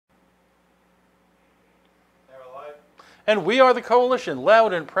And we are the Coalition,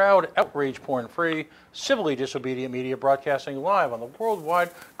 loud and proud, outrage porn-free, civilly disobedient media broadcasting live on the worldwide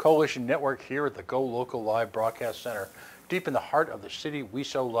Coalition Network here at the Go Local Live Broadcast Center, deep in the heart of the city we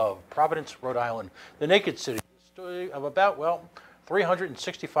so love, Providence, Rhode Island, the naked city, the story of about,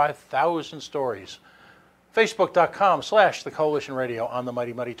 365,000 stories. Facebook.com/The Coalition Radio, on the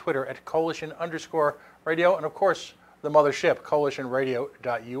Mighty Mighty Twitter at Coalition_Radio, and of course, the mothership,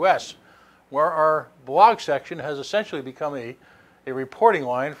 CoalitionRadio.us, where our blog section has essentially become a reporting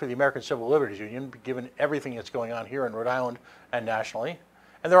line for the American Civil Liberties Union, given everything that's going on here in Rhode Island and nationally.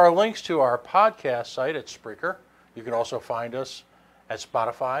 And there are links to our podcast site at Spreaker. You can also find us at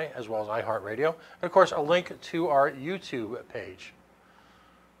Spotify as well as iHeartRadio. And of course, a link to our YouTube page.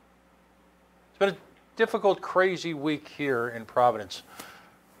 It's been a difficult, crazy week here in Providence.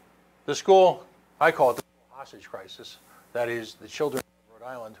 The school, I call it the hostage crisis, that is, the children of Rhode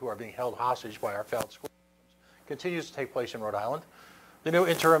Island who are being held hostage by our failed school systems, continues to take place in Rhode Island. The new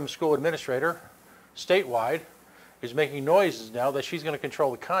interim school administrator, statewide, is making noises now that she's going to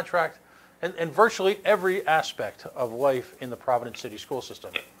control the contract and virtually every aspect of life in the Providence City school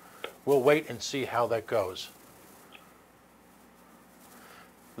system. We'll wait and see how that goes.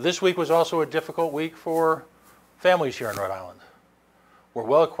 This week was also a difficult week for families here in Rhode Island. We're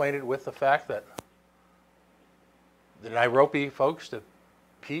well acquainted with the fact that the Nairobi folks, the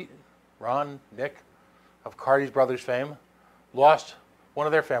Pete, Ron, Nick of Carty's Brothers fame, lost one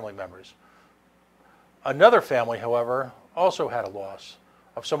of their family members. Another family, however, also had a loss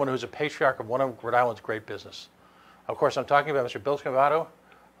of someone who's a patriarch of one of Rhode Island's great business. Of course, I'm talking about Mr. Bill Scavato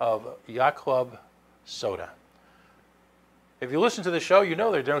of Yacht Club Soda. If you listen to the show, you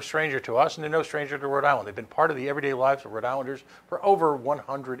know they're no stranger to us and they're no stranger to Rhode Island. They've been part of the everyday lives of Rhode Islanders for over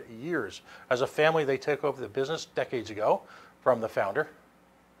 100 years. As a family, they took over the business decades ago from the founder.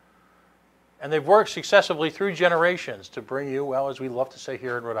 And they've worked successively through generations to bring you, well, as we love to say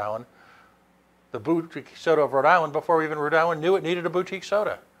here in Rhode Island, the boutique soda of Rhode Island before even Rhode Island knew it needed a boutique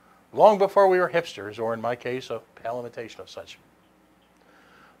soda. Long before we were hipsters, or in my case, a pale imitation of such.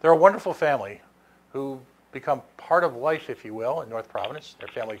 They're a wonderful family who become part of life, if you will, in North Providence. Their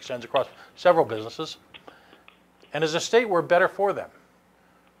family extends across several businesses. And as a state, we're better for them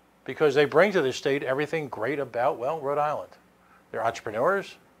because they bring to the state everything great about, well, Rhode Island. They're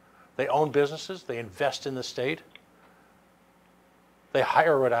entrepreneurs. They own businesses. They invest in the state. They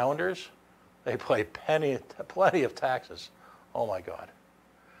hire Rhode Islanders. They pay plenty of taxes. Oh, my God.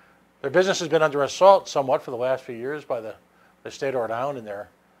 Their business has been under assault somewhat for the last few years by the state of Rhode Island and their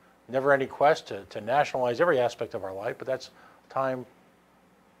never-ending quest to nationalize every aspect of our life, but that's a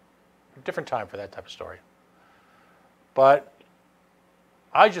different time for that type of story. But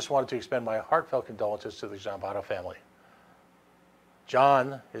I just wanted to extend my heartfelt condolences to the Scavato family.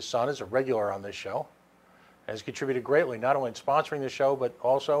 John, his son, is a regular on this show and has contributed greatly, not only in sponsoring the show, but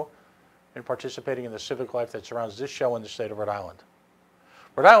also in participating in the civic life that surrounds this show in the state of Rhode Island.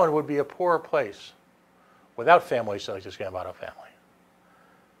 Rhode Island would be a poorer place without families like the Scavato family.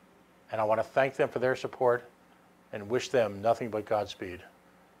 And I want to thank them for their support and wish them nothing but Godspeed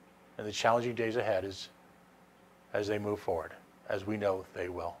in the challenging days ahead as they move forward, as we know they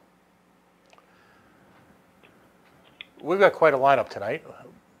will. We've got quite a lineup tonight.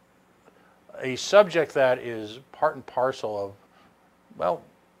 A subject that is part and parcel of, well,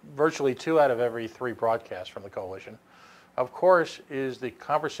 virtually 2 out of every 3 broadcasts from the Coalition, of course, is the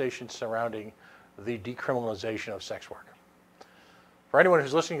conversation surrounding the decriminalization of sex work. For anyone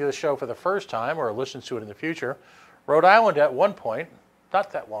who's listening to the show for the first time or listens to it in the future, Rhode Island at one point,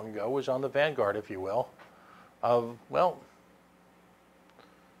 not that long ago, was on the vanguard, if you will, of, well,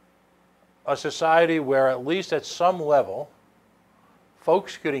 a society where at least at some level,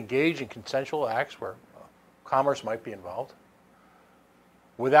 folks could engage in consensual acts where commerce might be involved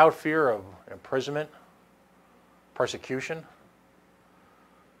without fear of imprisonment, persecution,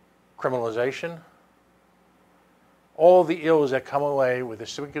 criminalization, all the ills that come away with the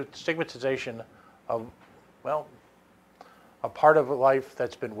stigmatization of, well, a part of life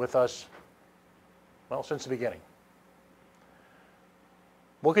that's been with us, well, since the beginning.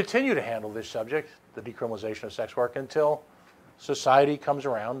 We'll continue to handle this subject, the decriminalization of sex work, until society comes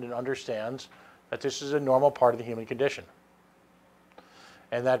around and understands that this is a normal part of the human condition.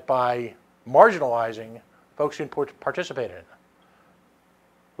 And that by marginalizing folks who can participate in it,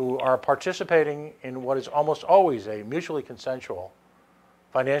 who are participating in what is almost always a mutually consensual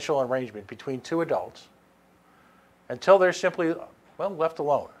financial arrangement between 2 adults, until they're simply, well, left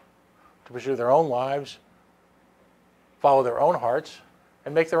alone to pursue their own lives, follow their own hearts,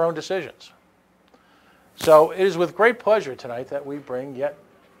 and make their own decisions. So it is with great pleasure tonight that we bring yet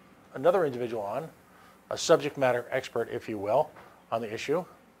another individual on a subject matter expert, if you will, on the issue,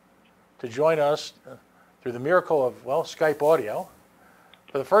 to join us through the miracle of, well, Skype audio.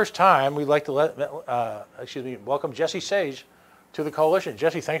 For the first time, we'd like to welcome Jessie Sage to the coalition.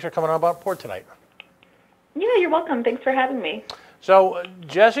 Jessie, thanks for coming on board tonight. Yeah, you're welcome. Thanks for having me. So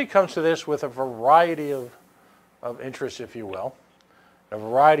Jessie comes to this with a variety of interests, if you will, a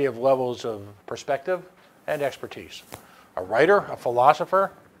variety of levels of perspective and expertise. A writer, a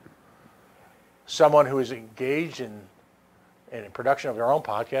philosopher, someone who is engaged in production of their own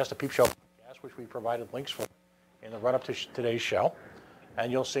podcast, the Peep Show podcast, which we provided links for in the run-up to today's show. And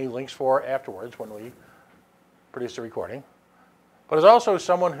you'll see links for afterwards when we produce the recording. But is also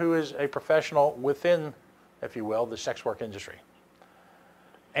someone who is a professional within, if you will, the sex work industry.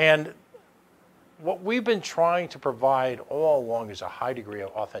 And what we've been trying to provide all along is a high degree of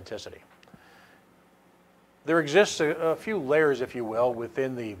authenticity. There exists a few layers, if you will,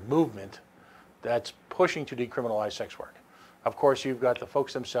 within the movement that's pushing to decriminalize sex work. Of course, you've got the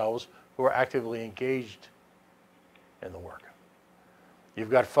folks themselves who are actively engaged in the work. You've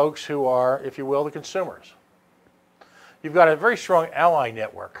got folks who are, if you will, the consumers. You've got a very strong ally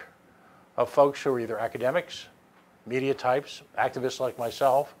network of folks who are either academics, media types, activists like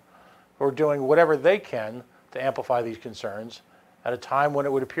myself, who are doing whatever they can to amplify these concerns at a time when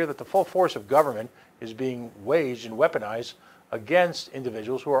it would appear that the full force of government is being waged and weaponized against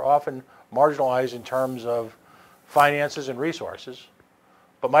individuals who are often marginalized in terms of finances and resources.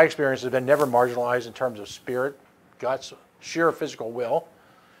 But my experience has been never marginalized in terms of spirit, guts, sheer physical will,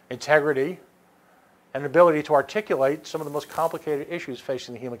 integrity, and ability to articulate some of the most complicated issues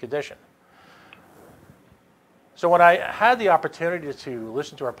facing the human condition. So when I had the opportunity to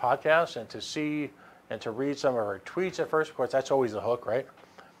listen to our podcast and to see and to read some of her tweets at first, of course, that's always the hook, right?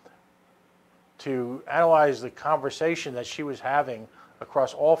 To analyze the conversation that she was having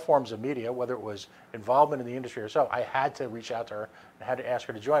across all forms of media, whether it was involvement in the industry herself, I had to reach out to her and had to ask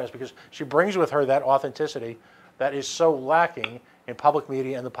her to join us because she brings with her that authenticity that is so lacking in public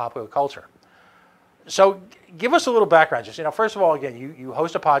media and the popular culture. So give us a little background. Just, first of all, again, you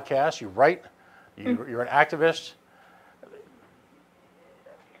host a podcast, you write, you're an activist.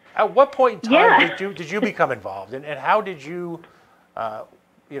 At what point in time did you become involved, and how did you, come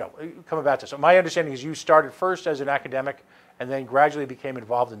about this? So my understanding is you started first as an academic and then gradually became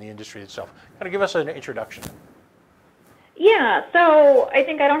involved in the industry itself. Kind of give us an introduction. Yeah, so I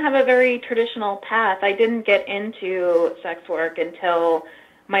think I don't have a very traditional path. I didn't get into sex work until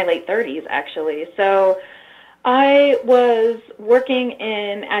my late 30s, actually. So I was working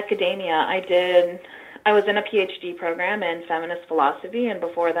in academia. I was in a PhD program in feminist philosophy, and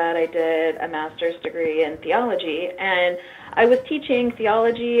before that I did a master's degree in theology. And I was teaching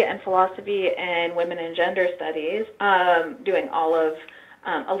theology and philosophy and women and gender studies, doing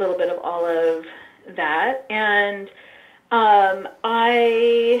a little bit of all of that. And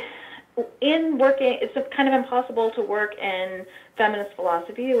it's kind of impossible to work in feminist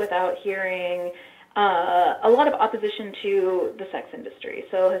philosophy without hearing a lot of opposition to the sex industry.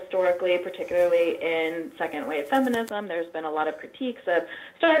 So historically, particularly in second wave feminism, there's been a lot of critiques of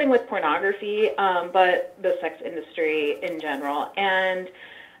starting with pornography, but the sex industry in general. And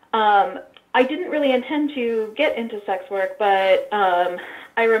I didn't really intend to get into sex work, but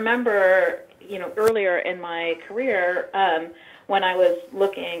I remember, earlier in my career, when I was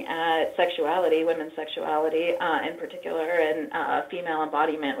looking at sexuality, women's sexuality in particular, and female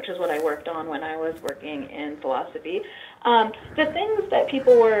embodiment, which is what I worked on when I was working in philosophy. The things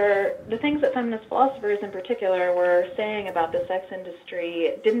that feminist philosophers in particular were saying about the sex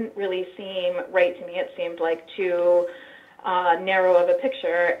industry didn't really seem right to me. It seemed like too narrow of a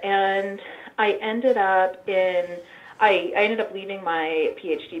picture, and I ended up leaving my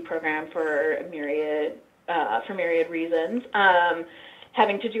PhD program for myriad reasons,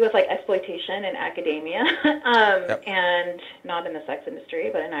 having to do with exploitation in academia, and not in the sex industry,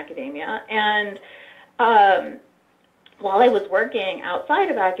 but in academia. And while I was working outside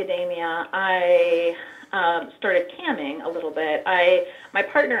of academia, I started camming a little bit. My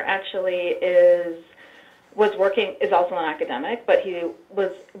partner actually is also an academic, but he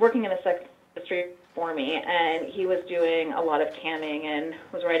was working in the sex industry for me, and he was doing a lot of camming and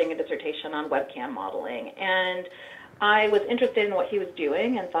was writing a dissertation on webcam modeling. And I was interested in what he was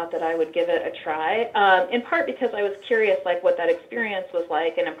doing and thought that I would give it a try, in part because I was curious what that experience was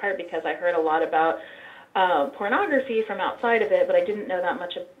like, and in part because I heard a lot about pornography from outside of it, but I didn't know that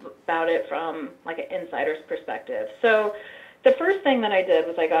much about it from an insider's perspective. So the first thing that I did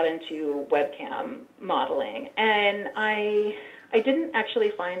was I got into webcam modeling, and I didn't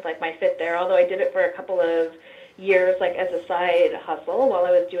actually find my fit there, although I did it for a couple of years, like as a side hustle while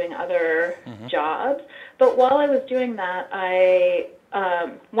I was doing other jobs. But while I was doing that,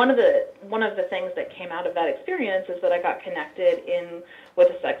 one of the things that came out of that experience is that I got connected with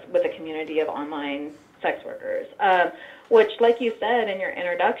a community of online sex workers, which, like you said in your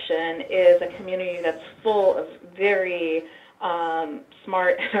introduction, is a community that's full of very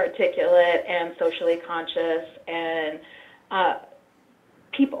smart and articulate and socially conscious and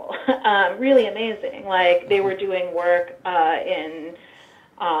people, really amazing. Like, they were doing work in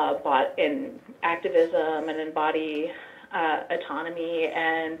activism and in body autonomy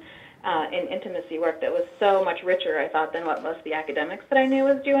and in intimacy work that was so much richer, I thought, than what most of the academics that I knew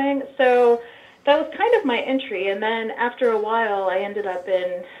was doing. So that was kind of my entry. And then after a while, I ended up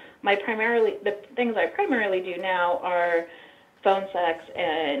in the things I primarily do now are phone sex,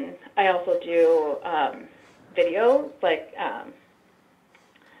 and I also do video, like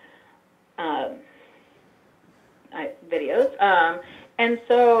videos. And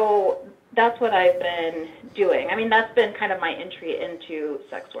so that's what I've been doing. I mean, that's been kind of my entry into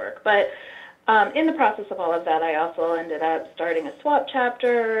sex work. But in the process of all of that, I also ended up starting a SWAP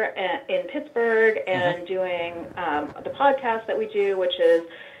chapter in Pittsburgh and doing the podcast that we do, which is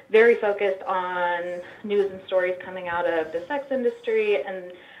very focused on news and stories coming out of the sex industry.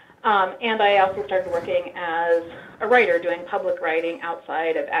 And I also started working as a writer, doing public writing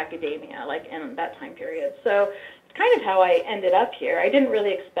outside of academia, like in that time period. So it's kind of how I ended up here. I didn't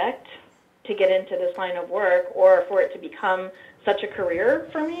really expect to get into this line of work or for it to become such a career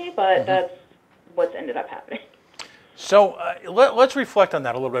for me, but that's what's ended up happening. So let's reflect on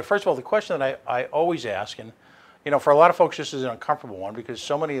that a little bit. First of all, the question that I always ask, and for a lot of folks this is an uncomfortable one because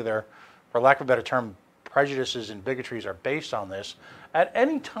so many of their, for lack of a better term, prejudices and bigotries are based on this. At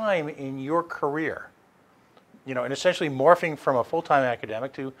any time in your career, and essentially morphing from a full-time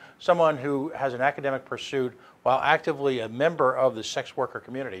academic to someone who has an academic pursuit while actively a member of the sex worker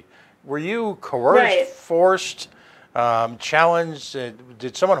community, were you coerced, forced, challenged?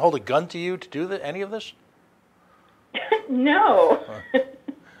 Did someone hold a gun to you to do any of this? No.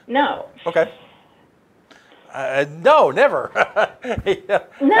 No. Okay. No, never.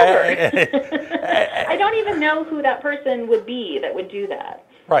 Never. I don't even know who that person would be that would do that.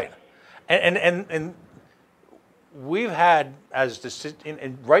 Right. And we've had,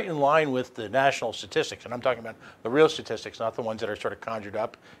 right in line with the national statistics, and I'm talking about the real statistics, not the ones that are sort of conjured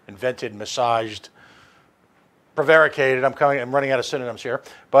up, invented, massaged, prevaricated. I'm running out of synonyms here.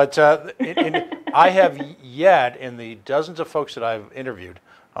 But I have yet, in the dozens of folks that I've interviewed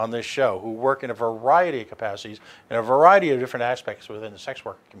on this show who work in a variety of capacities, in a variety of different aspects within the sex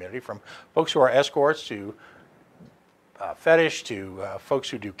worker community, from folks who are escorts to fetish to folks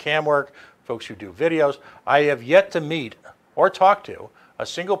who do cam work, folks who do videos. I have yet to meet or talk to a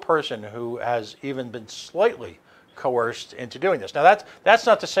single person who has even been slightly coerced into doing this. Now, that's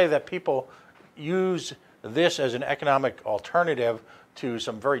not to say that people use this as an economic alternative to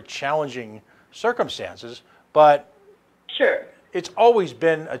some very challenging circumstances, but sure, it's always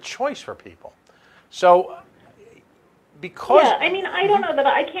been a choice for people. So, because I mean, I don't know that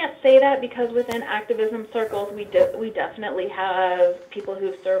I can't say that because within activism circles, we definitely have people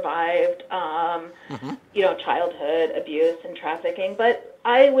who've survived, childhood abuse and trafficking. But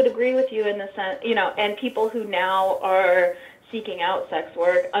I would agree with you in the sense, and people who now are seeking out sex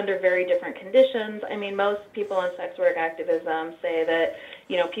work under very different conditions. I mean, most people in sex work activism say that,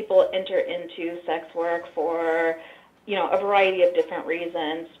 people enter into sex work for a variety of different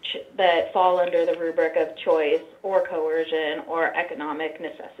reasons that fall under the rubric of choice or coercion or economic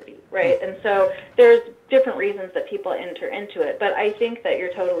necessity, right? And so there's different reasons that people enter into it. But I think that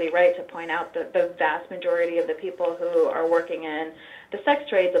you're totally right to point out that the vast majority of the people who are working in the sex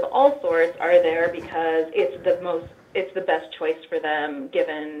trades of all sorts are there because it's the best choice for them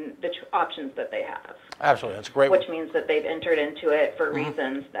given the options that they have. Absolutely, that's great. Which means that they've entered into it for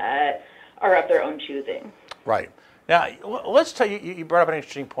reasons that are of their own choosing. Right. Now, let's tell you, you brought up an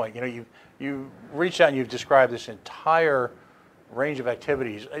interesting point. You reached out and you've described this entire range of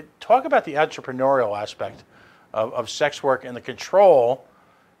activities. Talk about the entrepreneurial aspect of sex work and the control,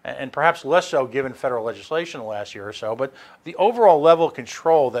 and perhaps less so given federal legislation the last year or so, but the overall level of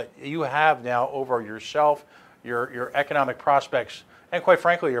control that you have now over yourself, your economic prospects, and quite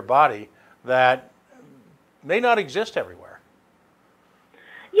frankly, your body, that may not exist everywhere.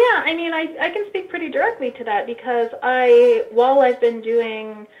 Yeah, I mean, I can speak pretty directly to that because while I've been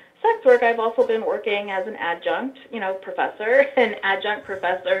doing sex work, I've also been working as an adjunct, professor. And adjunct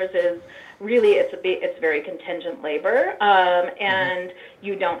professors is really it's very contingent labor, and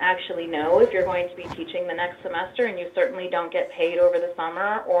you don't actually know if you're going to be teaching the next semester, and you certainly don't get paid over the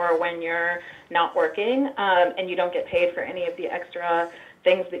summer or when you're not working, and you don't get paid for any of the extra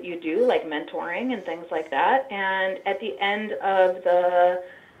things that you do, like mentoring and things like that. And at the end of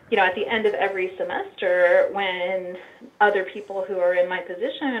every semester, when other people who are in my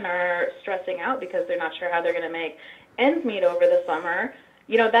position are stressing out because they're not sure how they're going to make ends meet over the summer,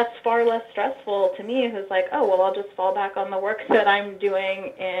 that's far less stressful to me, who's like, oh, well, I'll just fall back on the work that I'm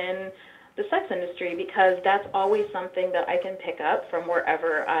doing in the sex industry, because that's always something that I can pick up from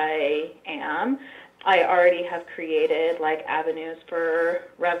wherever I am. I already have created avenues for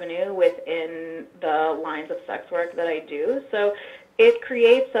revenue within the lines of sex work that I do. So it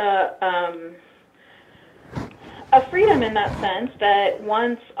creates a freedom in that sense that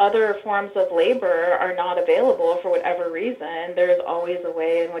once other forms of labor are not available for whatever reason, there's always a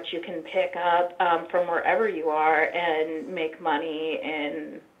way in which you can pick up from wherever you are and make money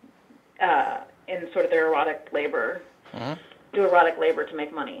in sort of the erotic labor, do erotic labor to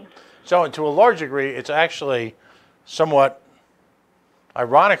make money. So to a large degree, it's actually somewhat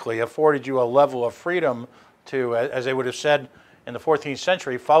ironically afforded you a level of freedom to, as they would have said in the 14th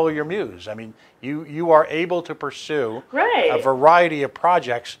century, follow your muse. I mean, you are able to pursue a variety of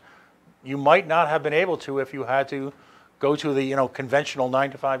projects you might not have been able to if you had to go to the conventional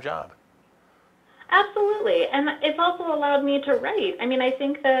 9-to-5 job. Absolutely. And it's also allowed me to write. I mean, I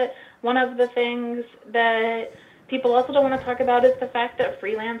think that one of the things that people also don't want to talk about is the fact that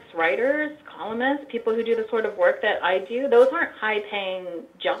freelance writers, columnists, people who do the sort of work that I do, those aren't high-paying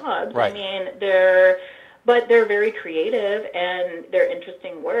jobs. Right. I mean, they're very creative and they're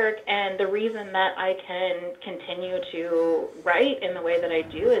interesting work. And the reason that I can continue to write in the way that I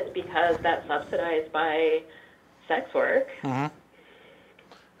do is because that's subsidized by sex work. Mm-hmm.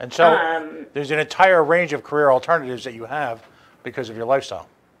 And so there's an entire range of career alternatives that you have because of your lifestyle.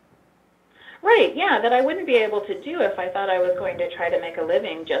 Right, yeah, that I wouldn't be able to do if I thought I was going to try to make a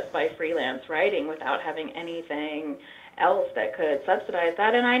living just by freelance writing without having anything else that could subsidize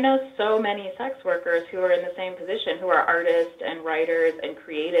that. And I know so many sex workers who are in the same position, who are artists and writers and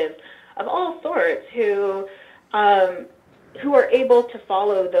creatives of all sorts, who are able to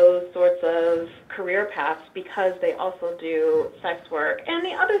follow those sorts of career paths because they also do sex work. And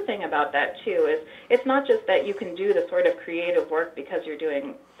the other thing about that, too, is it's not just that you can do the sort of creative work because you're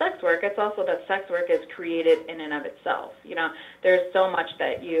doing sex work. It's also that sex work is created in and of itself. There's so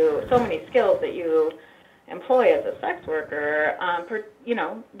many skills that you employ as a sex worker.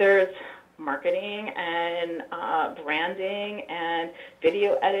 There's marketing and branding and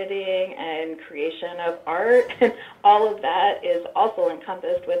video editing and creation of art, and all of that is also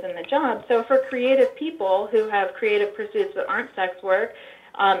encompassed within the job. So for creative people who have creative pursuits that aren't sex work,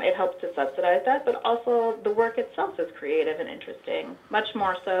 it helps to subsidize that, but also the work itself is creative and interesting, much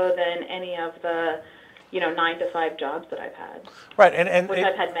more so than any of the 9-to-5 jobs that I've had. Right, and which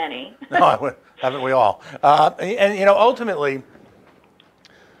I've had many. No, haven't we all? And ultimately,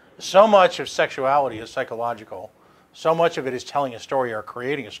 so much of sexuality is psychological. So much of it is telling a story or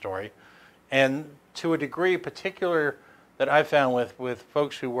creating a story. And to a degree particular that I've found with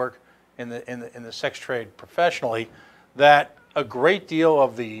folks who work in the sex trade professionally, that a great deal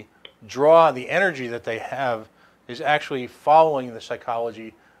of the draw, the energy that they have is actually following the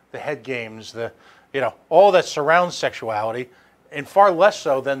psychology, the head games, all that surrounds sexuality, and far less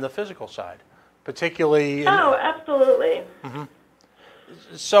so than the physical side, particularly. Absolutely. Mm-hmm.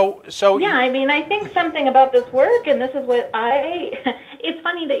 So yeah, I mean, I think something about this work, and this is what it's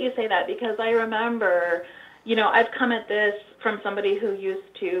funny that you say that, because I remember, I've come at this from somebody who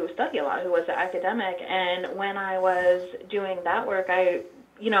used to study a lot, who was an academic, and when I was doing that work, I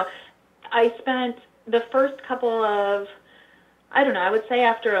spent the first couple of, I would say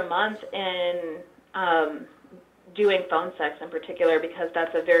after a month in doing phone sex in particular, because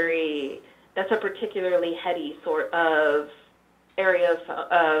that's a particularly heady sort of area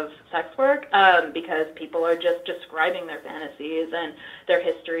of sex work, because people are just describing their fantasies and their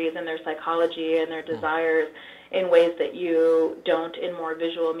histories and their psychology and their desires in ways that you don't in more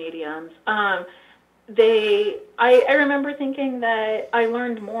visual mediums. I remember thinking that I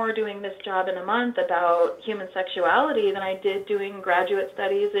learned more doing this job in a month about human sexuality than I did doing graduate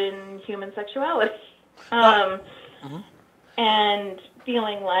studies in human sexuality. And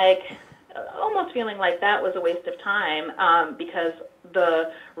almost feeling like that was a waste of time, because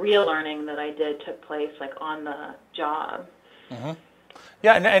the real learning that I did took place on the job. Mm-hmm.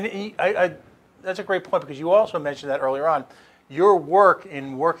 Yeah, and I that's a great point, because you also mentioned that earlier on. your work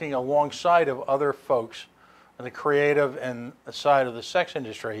in working alongside of other folks on the creative and the side of the sex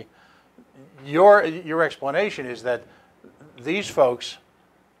industry, your explanation is that these folks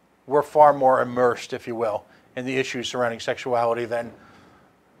were far more immersed, if you will, in the issues surrounding sexuality than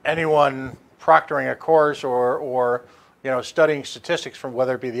anyone proctoring a course or studying statistics from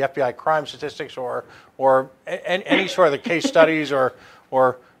whether it be the FBI crime statistics or any sort of the case studies or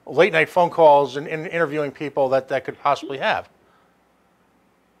late night phone calls and interviewing people that could possibly have.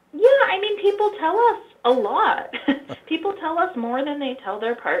 Yeah, I mean, people tell us a lot. People tell us more than they tell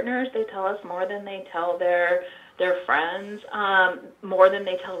their partners. They tell us more than they tell their friends, more than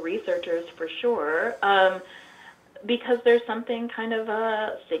they tell researchers for sure, because there's something kind of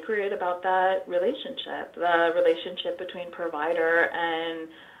sacred about that relationship, the relationship between provider and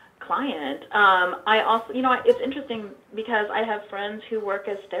client. I also, it's interesting because I have friends who work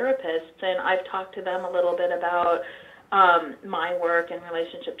as therapists, and I've talked to them a little bit about my work in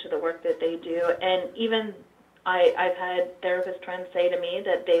relationship to the work that they do, and even I've had therapist friends say to me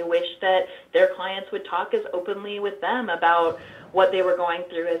that they wish that their clients would talk as openly with them about what they were going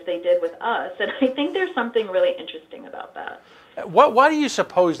through as they did with us, and I think there's something really interesting about that. Why do you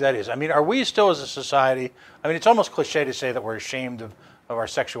suppose that is? I mean, are we still as a society, I mean, it's almost cliche to say that we're ashamed of our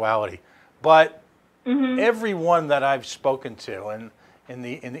sexuality, but everyone that I've spoken to in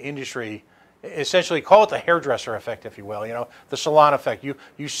the industry, essentially call it the hairdresser effect, if you will, the salon effect.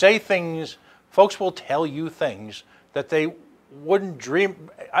 You say things, folks will tell you things that they wouldn't dream,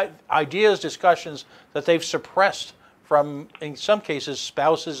 ideas, discussions that they've suppressed from, in some cases,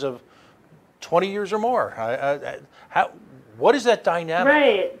 spouses of 20 years or more. What is that dynamic?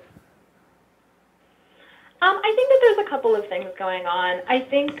 Right. I think that there's a couple of things going on. I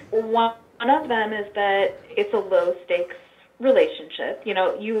think one of them is that it's a low stakes relationship.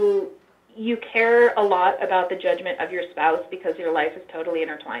 You care a lot about the judgment of your spouse because your life is totally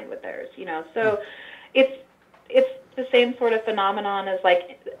intertwined with theirs, So it's the same sort of phenomenon as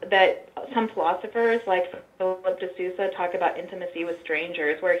like that some philosophers like Philip de Sousa talk about intimacy with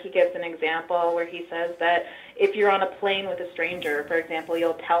strangers, where he gives an example where he says that if you're on a plane with a stranger, for example,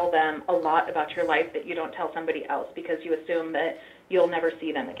 you'll tell them a lot about your life that you don't tell somebody else because you assume that you'll never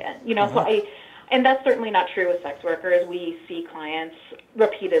see them again. And that's certainly not true with sex workers. We see clients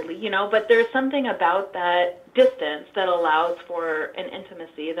repeatedly, but there's something about that distance that allows for an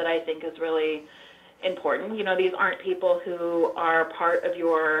intimacy that I think is really important. These aren't people who are part of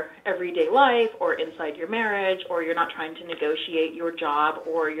your everyday life or inside your marriage, or you're not trying to negotiate your job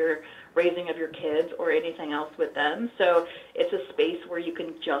or your raising of your kids or anything else with them. So it's a space where you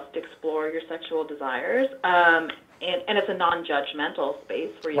can just explore your sexual desires. And it's a non-judgmental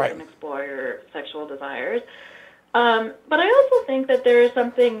space where you can explore your sexual desires. But I also think that there is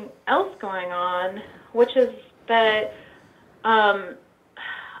something else going on, which is that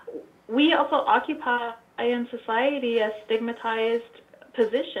we also occupy in society a stigmatized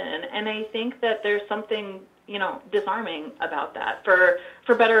position, and I think that there's something, disarming about that, for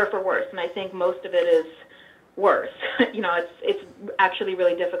better or for worse. And I think most of it is worse. It's actually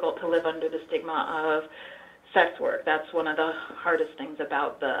really difficult to live under the stigma of sex work. That's one of the hardest things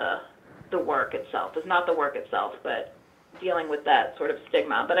about the work itself. It's not the work itself, but dealing with that sort of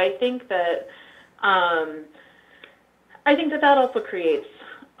stigma. But I think that that also creates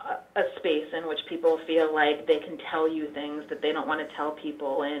a space in which people feel like they can tell you things that they don't want to tell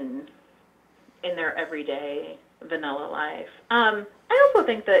people in their everyday vanilla life. I also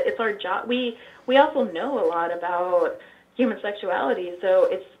think that it's our job. We also know a lot about human sexuality,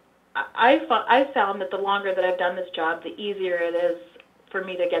 so I found that the longer that I've done this job, the easier it is for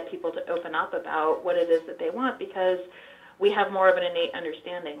me to get people to open up about what it is that they want, because we have more of an innate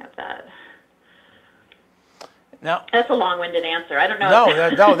understanding of that. Now, that's a long-winded answer. I don't know.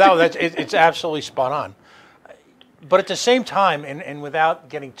 No, it's absolutely spot on. But at the same time, and without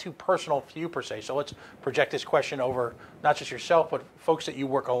getting too personal for you per se, so let's project this question over not just yourself, but folks that you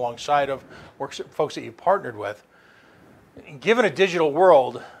work alongside of, folks that you partnered with. Given a digital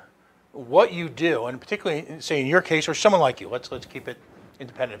world, what you do, and particularly, say in your case, or someone like you, let's keep it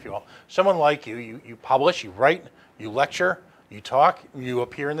independent, if you will. Someone like you publish, you write, you lecture, you talk, you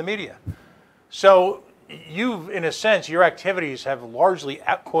appear in the media. So you've, in a sense, your activities have largely,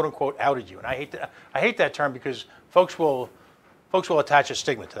 quote unquote, outed you, and I hate that term because folks will attach a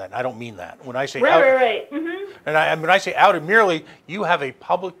stigma to that. And I don't mean that. When I say right. Mm-hmm. And when I say outed, merely you have a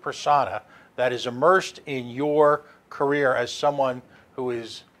public persona that is immersed in your career as someone who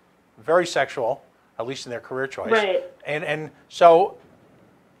is very sexual, at least in their career choice. Right. And so,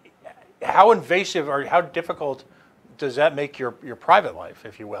 how invasive or how difficult does that make your private life,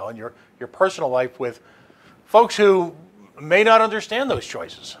 if you will, and your personal life with folks who may not understand those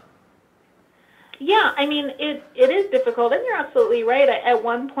choices. Yeah, I mean, it is difficult, and you're absolutely right. At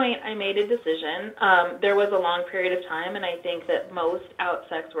one point, I made a decision. There was a long period of time, and I think that most out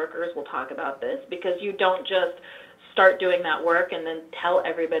sex workers will talk about this, because you don't just start doing that work and then tell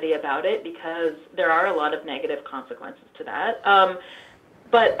everybody about it, because there are a lot of negative consequences to that.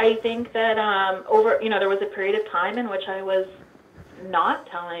 But I think that there was a period of time in which I was not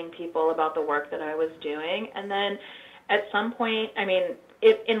telling people about the work that I was doing, and then at some point, I mean,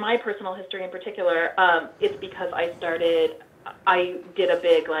 in my personal history in particular, it's because I did a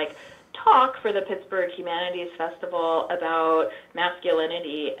big talk for the Pittsburgh Humanities Festival about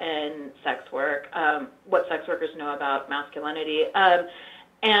masculinity and sex work, what sex workers know about masculinity,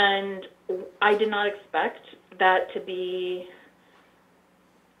 and I did not expect that to be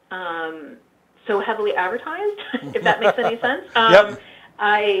so heavily advertised, if that makes any sense. Yep.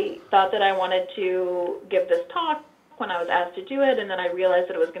 I thought that I wanted to give this talk when I was asked to do it, and then I realized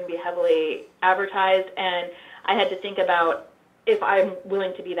that it was going to be heavily advertised, and I had to think about if I'm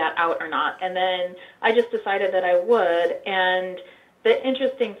willing to be that out or not. And then I just decided that I would. And the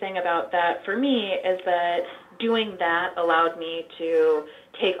interesting thing about that for me is that doing that allowed me to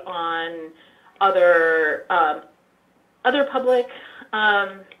take on other public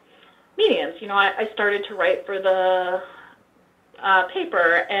mediums. I started to write for the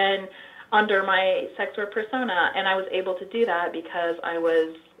paper and under my sex work persona, and I was able to do that because I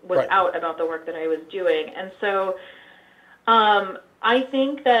was Right. out about the work that I was doing. And so I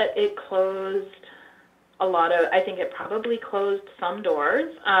think that it closed I think it probably closed some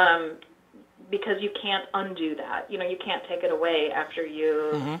doors, because you can't undo that. You can't take it away after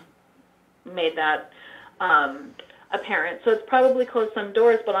you made that apparent. So it's probably closed some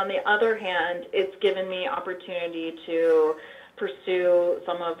doors, but on the other hand, it's given me opportunity to pursue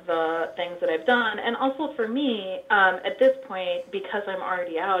some of the things that I've done. And also for me, at this point, because I'm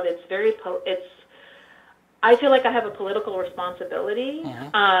already out, I feel like I have a political responsibility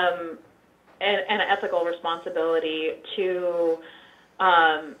and an ethical responsibility to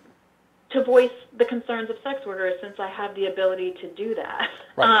voice the concerns of sex workers, since I have the ability to do that.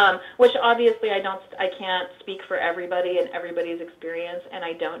 Right. Which obviously I can't speak for everybody and everybody's experience, and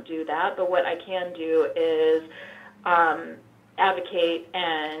I don't do that. But what I can do is advocate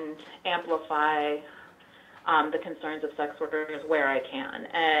and amplify the concerns of sex workers where I can.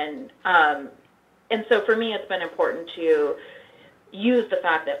 And so for me, it's been important to use the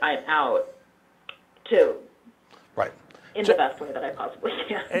fact that I'm out to, Right. in the best way that I possibly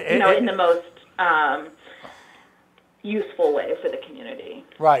can, in the most useful way for the community.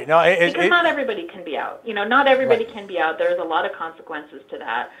 Right. No, because not everybody can be out. Not everybody can be out. There's a lot of consequences to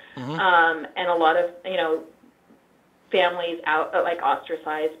that, and a lot of families out,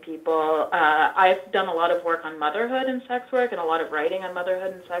 ostracize people. I've done a lot of work on motherhood and sex work, and a lot of writing on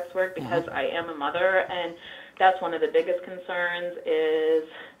motherhood and sex work, because I am a mother, and that's one of the biggest concerns is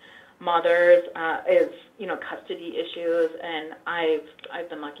mothers, custody issues, and I've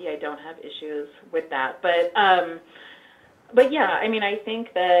been lucky I don't have issues with that. But yeah, I mean, I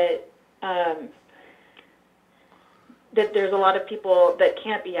think that that there's a lot of people that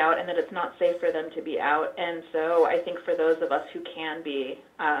can't be out, and that it's not safe for them to be out. And so I think for those of us who can be,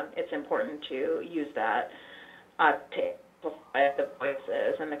 it's important to use that to amplify the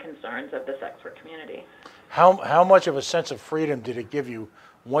voices and the concerns of the sex work community. How much of a sense of freedom did it give you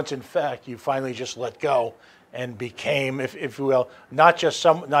once, in fact, you finally just let go and became, if you will, not just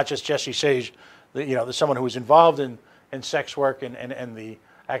Jesse Sage, someone who was involved in sex work and the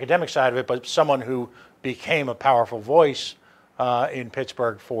academic side of it, but someone who became a powerful voice in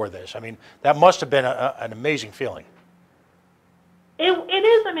Pittsburgh for this? I mean, that must have been an amazing feeling. It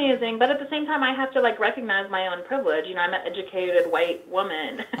is amazing, but at the same time, I have to recognize my own privilege. I'm an educated white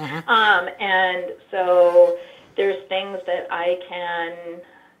woman, and so there's things that I can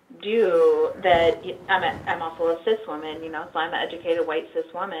do that I'm also a cis woman, so I'm an educated white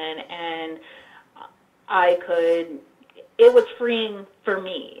cis woman, and it was freeing for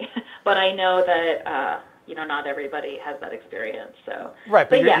me, but I know that not everybody has that experience. So, right,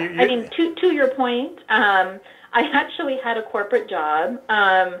 but yeah, I mean, to your point, I actually had a corporate job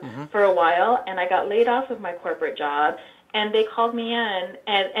for a while, and I got laid off of my corporate job, and they called me in,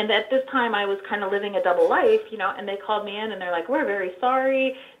 and at this time I was kind of living a double life, and they called me in, and they're like, "We're very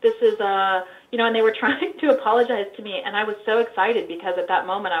sorry. This is and they were trying to apologize to me, and I was so excited because at that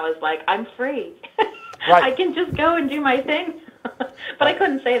moment I was like, I'm free. Right. I can just go and do my thing. But I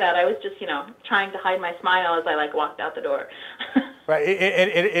couldn't say that. I was just, trying to hide my smile as I walked out the door. Right.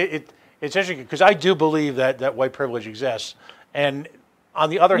 It's interesting because I do believe that white privilege exists, and on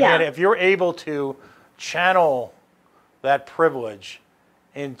the other hand, if you're able to channel that privilege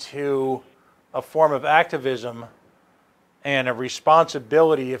into a form of activism and a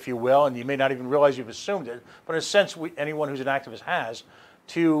responsibility, if you will, and you may not even realize you've assumed it, but in a sense, anyone who's an activist has,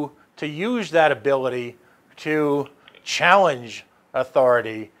 to use that ability to challenge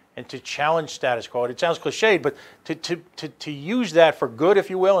authority and to challenge status quo. It sounds cliched, but to use that for good, if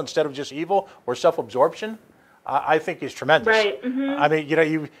you will, instead of just evil or self-absorption, I think is tremendous. Right. Mm-hmm. I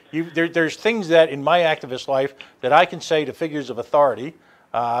mean, there's things that in my activist life that I can say to figures of authority,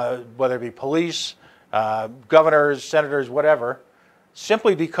 whether it be police, governors, senators, whatever,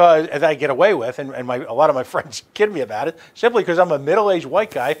 simply because, as I get away with, and a lot of my friends kid me about it, simply because I'm a middle-aged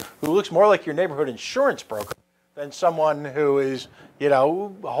white guy who looks more like your neighborhood insurance broker than someone who is,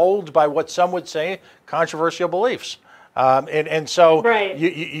 holds by what some would say controversial beliefs. And so right. you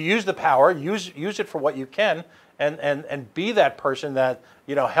use the power, use it for what you can, and be that person that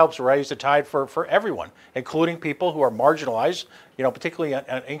helps raise the tide for everyone, including people who are marginalized, particularly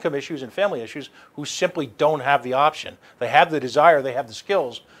on income issues and family issues, who simply don't have the option. They have the desire, they have the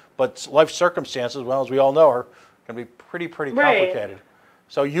skills, but life circumstances, well, as we all know, are going to be pretty complicated. Right.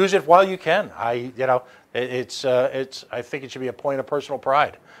 So use it while you can. I think it should be a point of personal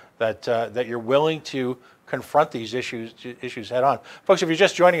pride that you're willing to confront these issues head on. Folks, if you're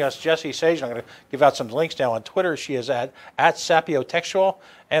just joining us, Jessie Sage, I'm going to give out some links now on Twitter. She is at sapiotextual,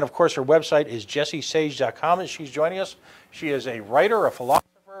 and of course her website is jessiesage.com, and she's joining us. She is a writer, a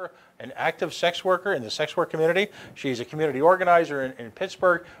philosopher, an active sex worker in the sex work community. She's a community organizer in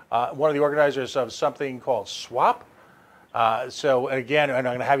Pittsburgh, one of the organizers of something called SWAP. So again, and I'm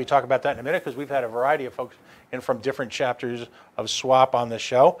going to have you talk about that in a minute because we've had a variety of folks in from different chapters of SWAP on the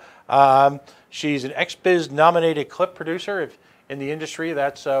show. She's an XBiz nominated clip producer. In the industry,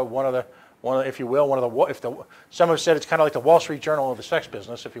 that's one of the, if you will, some have said it's kind of like the Wall Street Journal of the sex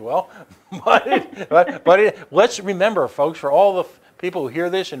business, if you will. Let's remember, folks, for all the people who hear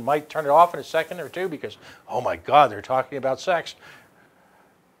this and might turn it off in a second or two because, oh my God, they're talking about sex.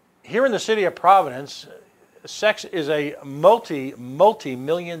 Here in the city of Providence, sex is a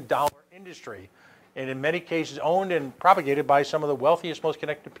multi-million-dollar industry, and in many cases owned and propagated by some of the wealthiest, most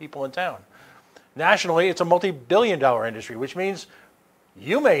connected people in town. Nationally, it's a multi-billion-dollar industry, which means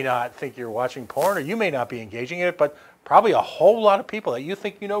you may not think you're watching porn or you may not be engaging in it, but probably a whole lot of people that you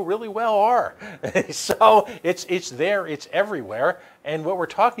think you know really well are. So it's there, it's everywhere, and what we're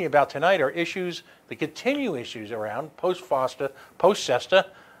talking about tonight are issues, the continuing issues around post-FOSTA, post-SESTA,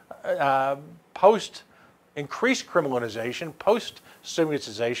 post-increased criminalization,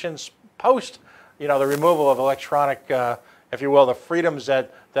 post-stigmatization, post the removal of electronic, if you will, the freedoms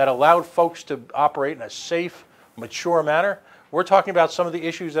that allowed folks to operate in a safe, mature manner. We're talking about some of the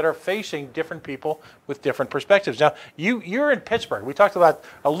issues that are facing different people with different perspectives. Now, you're in Pittsburgh. We talked about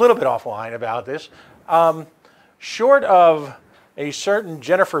a little bit offline about this. Short of a certain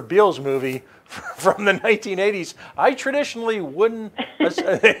Jennifer Beals movie from the 1980s, I traditionally wouldn't,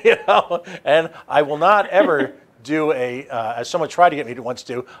 and I will not ever do as someone tried to get me to once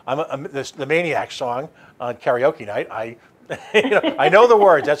do. The Maniac song on karaoke night. I know the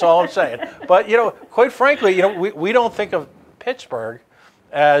words. That's all I'm saying. But quite frankly, we don't think of Pittsburgh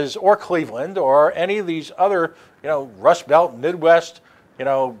or Cleveland or any of these other Rust Belt, Midwest,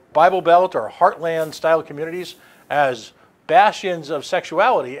 Bible Belt or Heartland style communities as bastions of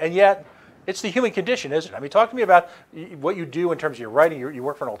sexuality, and yet it's the human condition, isn't it? I mean, talk to me about what you do in terms of your writing. You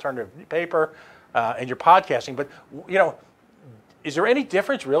work for an alternative paper. And your podcasting, but is there any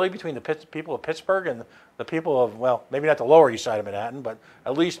difference really between the people of Pittsburgh and the people of, well, maybe not the Lower East Side of Manhattan, but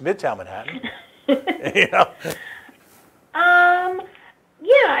at least Midtown Manhattan?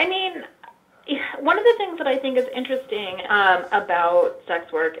 Yeah, I mean, one of the things that I think is interesting about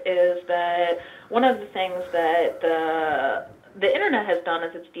sex work is that one of the things that the internet has done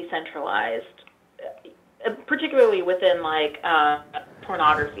is it's decentralized, particularly within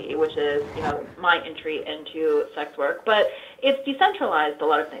pornography, which is my entry into sex work, but it's decentralized a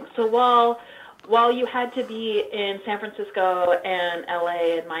lot of things. So while you had to be in San Francisco and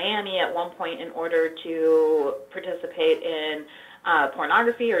LA and Miami at one point in order to participate in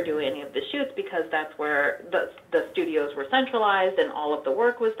pornography or do any of the shoots, because that's where the studios were centralized and all of the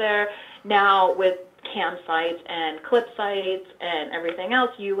work was there. Now with cam sites and clip sites and everything else,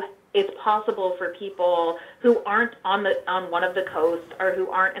 it's possible for people who aren't on one of the coasts or who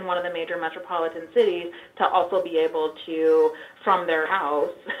aren't in one of the major metropolitan cities to also be able to, from their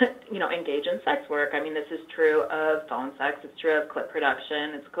house, engage in sex work. I mean, this is true of phone sex. It's true of clip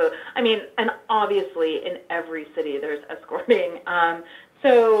production. And obviously in every city there's escorting.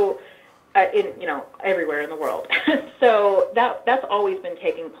 So in everywhere in the world. So that's always been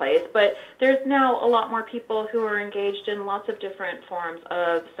taking place, but there's now a lot more people who are engaged in lots of different forms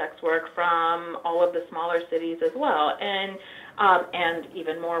of sex work from all of the smaller cities as well, and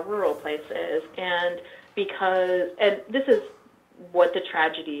even more rural places. And this is what the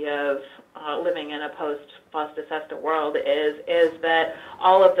tragedy of living in a post-FOSTA-SESTA world is that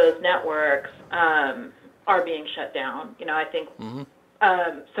all of those networks are being shut down. I think. Mm-hmm.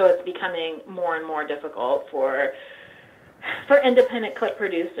 So it's becoming more and more difficult for independent clip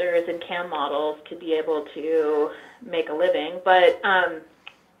producers and cam models to be able to make a living. But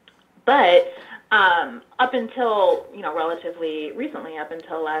up until relatively recently, up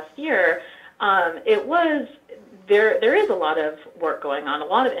until last year, there is a lot of work going on, a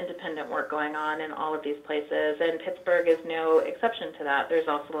lot of independent work going on in all of these places, and Pittsburgh is no exception to that. There's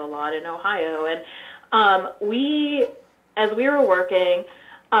also a lot in Ohio, and as we were working,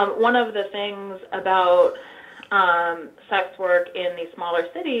 one of the things about sex work in these smaller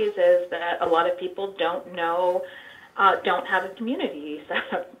cities is that a lot of people don't have a community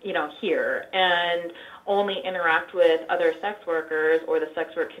set up, here, and only interact with other sex workers or the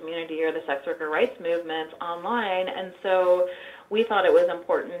sex work community or the sex worker rights movements online. And so we thought it was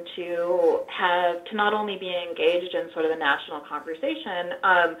important to not only be engaged in sort of the national conversation,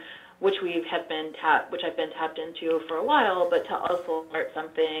 which I've been tapped into for a while, but to also start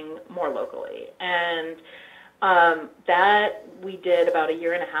something more locally. And that we did about a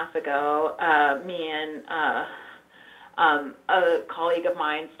year and a half ago. Me and a colleague of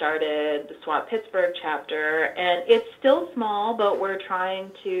mine started the SWAP Pittsburgh chapter, and it's still small, but we're trying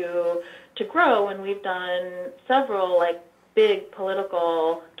to grow, and we've done several big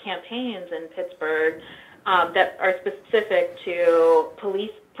political campaigns in Pittsburgh that are specific to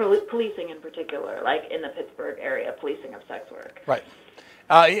policing in particular, like in the Pittsburgh area, policing of sex work. Right.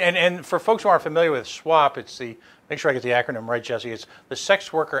 And for folks who aren't familiar with SWAP, make sure I get the acronym right, Jesse, it's the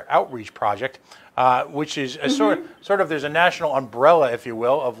Sex Worker Outreach Project, which is a sort of, there's a national umbrella, if you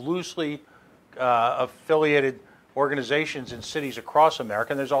will, of loosely affiliated organizations in cities across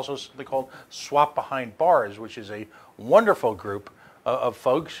America. And there's also something called SWAP Behind Bars, which is a wonderful group of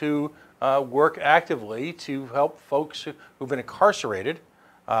folks who work actively to help folks who've been incarcerated,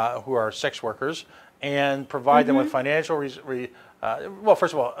 who are sex workers, and provide them with financial, well,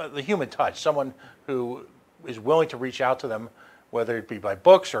 first of all, the human touch, someone who is willing to reach out to them, whether it be by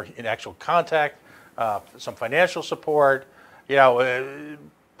books or in actual contact, some financial support,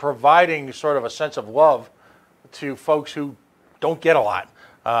 providing sort of a sense of love to folks who don't get a lot,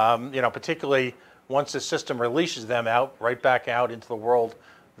 particularly once the system releases them right back out into the world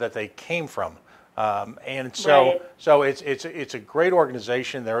that they came from. And so it's a great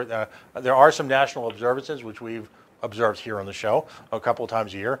organization. There are some national observances, which we've observed here on the show a couple of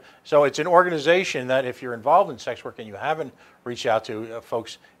times a year. So it's an organization that if you're involved in sex work and you haven't reached out to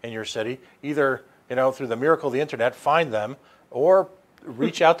folks in your city, either through the miracle of the internet, find them, or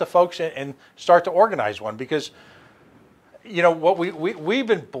reach out to folks and start to organize one. Because what we've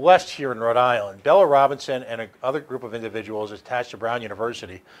been blessed here in Rhode Island. Bella Robinson and another group of individuals attached to Brown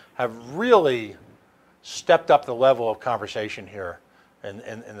University have really stepped up the level of conversation here in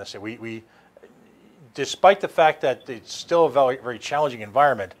the city. We despite the fact that it's still a very, very challenging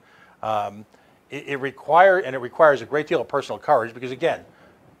environment, it requires a great deal of personal courage, because again,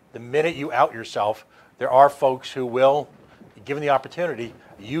 the minute you out yourself, there are folks who will, given the opportunity,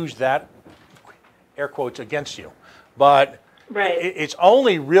 use that, air quotes, against you. But it's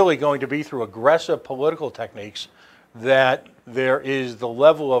only really going to be through aggressive political techniques that there is the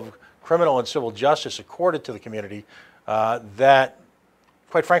level of criminal and civil justice accorded to the community that,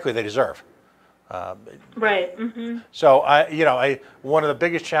 quite frankly, they deserve. So one of the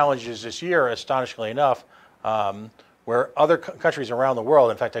biggest challenges this year, astonishingly enough, where other countries around the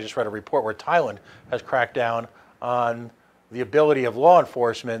world, in fact, I just read a report where Thailand has cracked down on the ability of law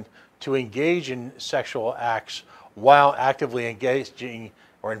enforcement to engage in sexual acts while actively engaging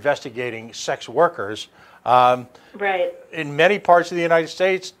or investigating sex workers. In many parts of the United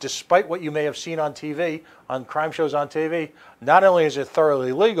States, despite what you may have seen on TV, on crime shows on TV, not only is it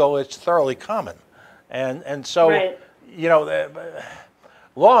thoroughly legal, it's thoroughly common. And so,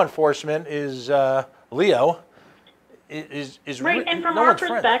 law enforcement is, Leo, is right. And from our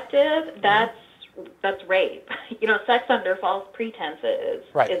perspective, that's rape. Sex under false pretenses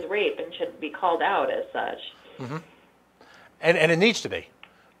is rape and should be called out as such. And it needs to be,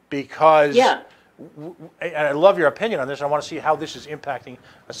 because and I love your opinion on this. I want to see how this is impacting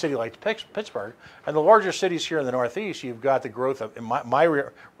a city like Pittsburgh. And the larger cities here in the Northeast, you've got the growth of, my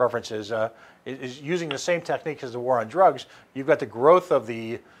reference is using the same technique as the war on drugs. You've got the growth of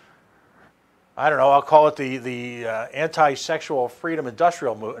the I don't know, I'll call it the anti-sexual freedom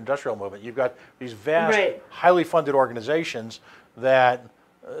industrial movement. You've got these vast, Right. highly funded organizations that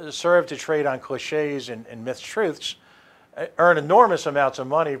serve to trade on cliches and truths, earn enormous amounts of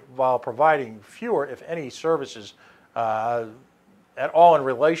money while providing fewer, if any, services at all in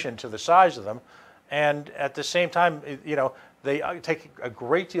relation to the size of them. And at the same time, they take a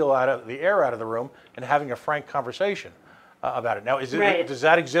great deal out of the air out of the room and having a frank conversation about it. Now, Right. does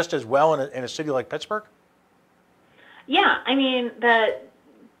that exist as well in a city like Pittsburgh? Yeah, I mean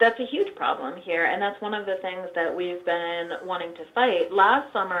that's a huge problem here, and that's one of the things that we've been wanting to fight.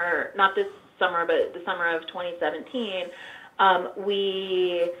 Last summer, not this summer, but the summer of 2017,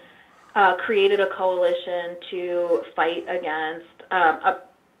 we created a coalition to fight against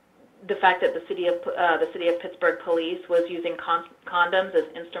the fact that the city of Pittsburgh police was using condoms as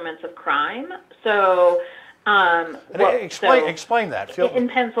instruments of crime. So, explain that. So in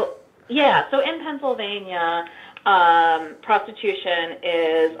Pennsylvania, prostitution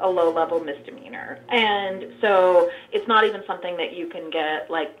is a low-level misdemeanor, and so it's not even something that you can get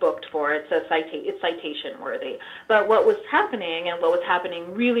booked for. It's citation worthy. But what was happening, and what was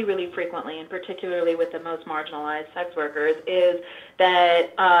happening really, really frequently, and particularly with the most marginalized sex workers, is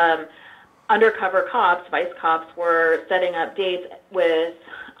that undercover cops, vice cops, were setting up dates with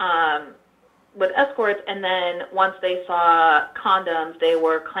escorts, and then once they saw condoms, they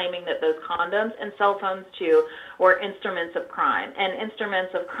were claiming that those condoms, and cell phones too, were instruments of crime. And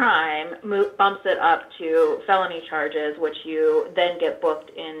instruments of crime bumps it up to felony charges, which you then get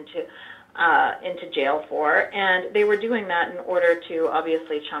booked into jail for. And they were doing that in order to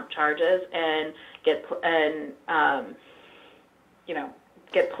obviously chump charges and get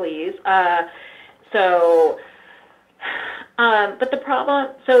pleas. But the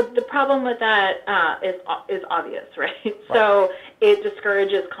problem with that is obvious, right? So it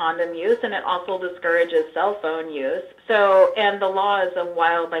discourages condom use, and it also discourages cell phone use. So, and the law is a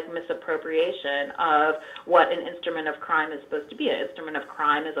wild misappropriation of what an instrument of crime is supposed to be. An instrument of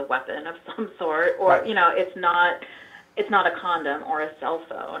crime is a weapon of some sort, or right. It's not a condom or a cell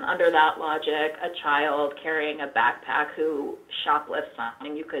phone. Under that logic, a child carrying a backpack who shoplifts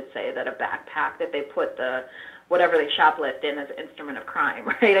something, you could say that a backpack that they put whatever they shoplift in as an instrument of crime,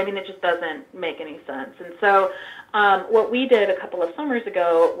 right? I mean, it just doesn't make any sense. And so what we did a couple of summers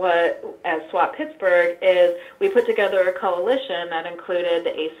ago as SWAP Pittsburgh is we put together a coalition that included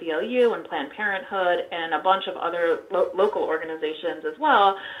the ACLU and Planned Parenthood and a bunch of other local organizations as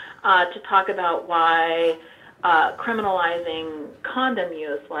well to talk about why criminalizing condom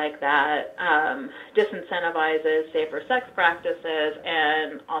use like that disincentivizes safer sex practices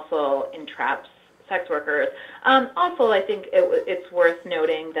and also entraps sex workers. Also, I think it's worth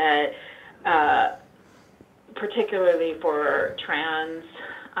noting that particularly for trans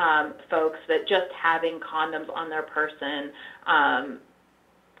folks, that just having condoms on their person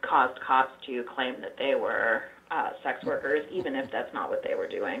caused cops to claim that they were sex workers, even if that's not what they were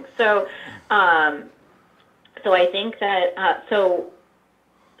doing. So, so I think that so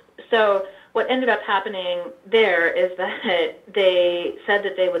what ended up happening there is that they said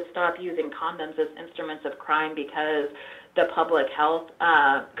that they would stop using condoms as instruments of crime because the public health,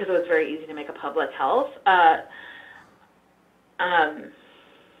 because it was very easy to make a public health claim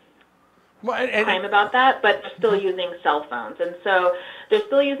about that, but they're still using cell phones. And so they're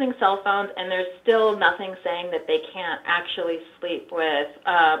still using cell phones, and there's still nothing saying that they can't actually sleep with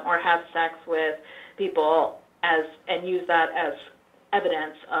or have sex with people and use that as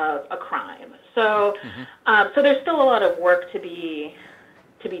evidence of a crime. So, so there's still a lot of work to be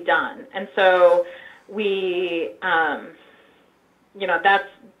done, and so we,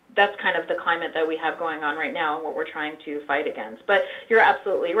 that's kind of the climate that we have going on right now and what we're trying to fight against. But you're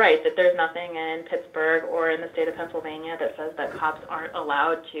absolutely right that there's nothing in Pittsburgh or in the state of Pennsylvania that says that cops aren't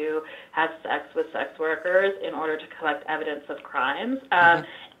allowed to have sex with sex workers in order to collect evidence of crimes,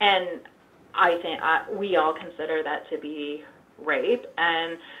 and I think we all consider that to be rape,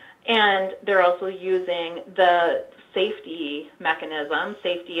 and they're also using the safety mechanism,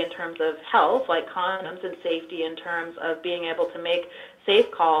 safety in terms of health, like condoms, and safety in terms of being able to make safe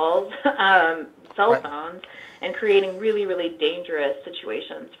calls, cell phones, and creating really, really dangerous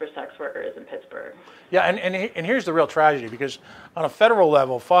situations for sex workers in Pittsburgh. Yeah, and here's the real tragedy, because on a federal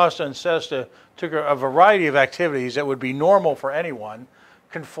level, FOSTA and SESTA took a variety of activities that would be normal for anyone,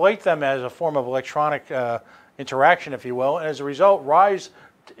 conflate them as a form of electronic interaction, if you will, and as a result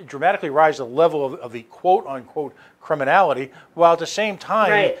dramatically rise the level of the quote-unquote criminality, while at the same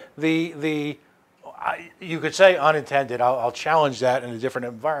time the you could say unintended, I'll challenge that in a different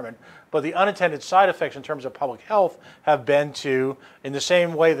environment, but the unintended side effects in terms of public health have been to, in the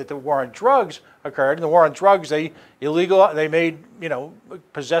same way that the war on drugs occurred. In the war on drugs, they made,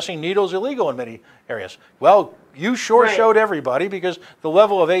 possessing needles illegal in many areas. Well, you sure Right. showed everybody, because the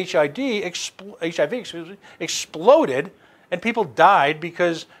level of HIV exploded, and people died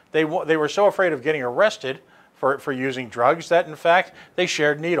because they were so afraid of getting arrested for using drugs that, in fact, they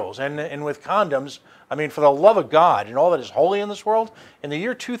shared needles. And with condoms, I mean, for the love of God and all that is holy in this world, in the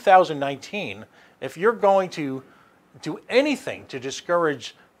year 2019, if you're going to do anything to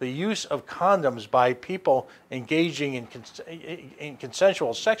discourage the use of condoms by people engaging in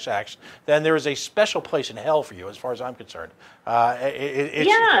consensual sex acts, then there is a special place in hell for you, as far as I'm concerned.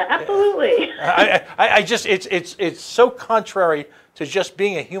 Yeah, absolutely. It's so contrary to just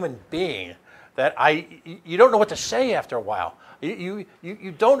being a human being that you don't know what to say after a while. You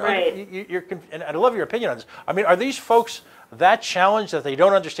don't. Right. And I love your opinion on this. I mean, are these folks that challenged that they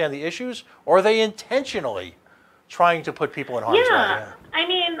don't understand the issues, or are they intentionally trying to put people in harm's way? Yeah. I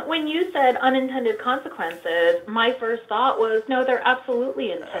mean, when you said unintended consequences, my first thought was, no, they're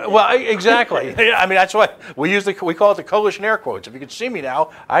absolutely intended. Well, exactly. I mean, that's what we we call it the coalition air quotes. If you could see me now,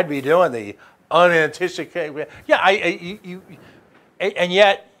 I'd be doing the unanticipated. Yeah, and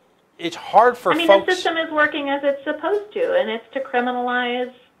yet it's hard for I mean, folks. the system is working as it's supposed to, and it's to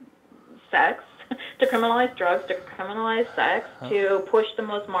criminalize sex, to criminalize drugs, to criminalize sex, to push the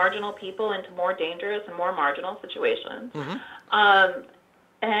most marginal people into more dangerous and more marginal situations.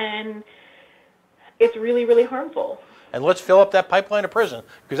 And it's really, really harmful. And let's fill up that pipeline of prison,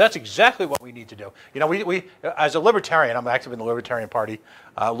 because that's exactly what we need to do. We as a libertarian, I'm active in the Libertarian Party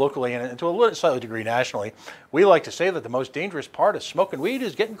locally and to a slightly degree nationally. We like to say that the most dangerous part of smoking weed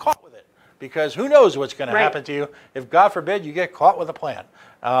is getting caught with it, because who knows what's going to happen to you if, God forbid, you get caught with a plant.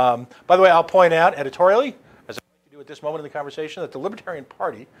 By the way, I'll point out editorially, as I like to do at this moment in the conversation, that the Libertarian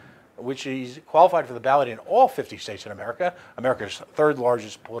Party, which is qualified for the ballot in all 50 states in America, America's third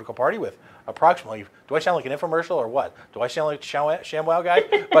largest political party with approximately, do I sound like an infomercial or what? Do I sound like a ShamWow guy?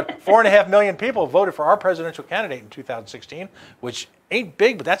 But 4.5 million people voted for our presidential candidate in 2016, which ain't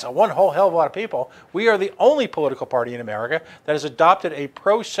big, but that's one whole hell of a lot of people. We are the only political party in America that has adopted a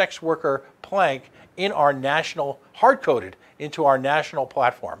pro-sex worker plank in our national, hard-coded into our national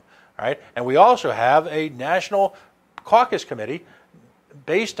platform. All right? And we also have a national caucus committee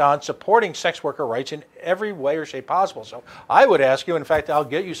based on supporting sex worker rights in every way or shape possible. So I would ask you, in fact, I'll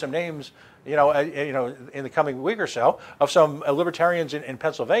get you some names, in the coming week or so, of some libertarians in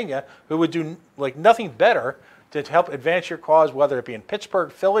Pennsylvania who would do like nothing better to help advance your cause, whether it be in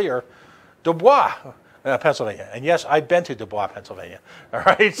Pittsburgh, Philly, or Dubois, Pennsylvania. And yes, I've been to Dubois, Pennsylvania. All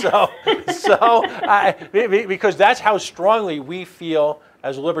right, because that's how strongly we feel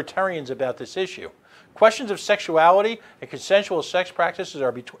as libertarians about this issue. Questions of sexuality and consensual sex practices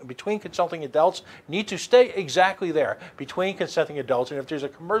are between consenting adults need to stay exactly there, between consenting adults. And if there's a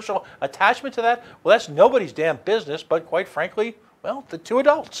commercial attachment to that, well, that's nobody's damn business. But quite frankly, well, the two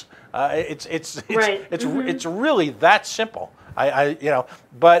adults. It's really that simple.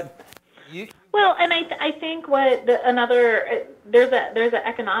 Well, and I think there's an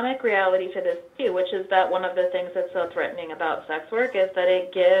economic reality to this too, which is that one of the things that's so threatening about sex work is that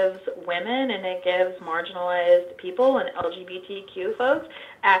it gives women and it gives marginalized people and LGBTQ folks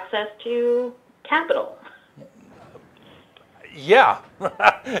access to capital. Yeah,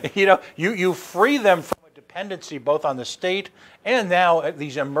 you free them from a dependency both on the state and now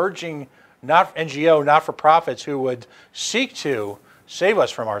these emerging not-for-profits who would seek to save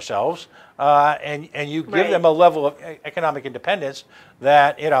us from ourselves. And you give them a level of economic independence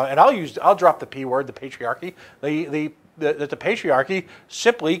that, and I'll drop the P word, the patriarchy, the patriarchy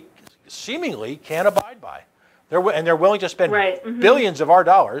simply, seemingly can't abide by. They're willing to spend billions of our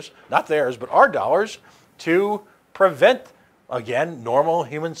dollars, not theirs, but our dollars, to prevent, again, normal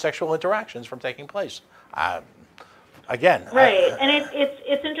human sexual interactions from taking place. And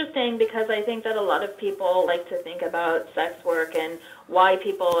it's interesting because I think that a lot of people like to think about sex work and why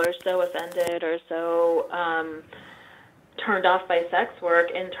people are so offended or so turned off by sex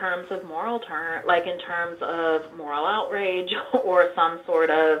work in terms of in terms of moral outrage or some sort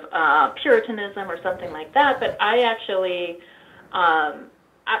of puritanism or something like that. But I actually,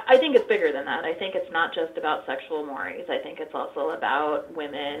 I think it's bigger than that. I think it's not just about sexual mores. I think it's also about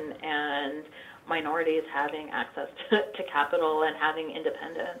women and minorities having access to capital and having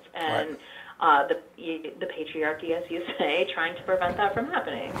independence, and the patriarchy, as you say, trying to prevent that from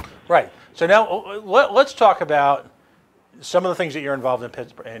happening. Right. So now let's talk about some of the things that you're involved in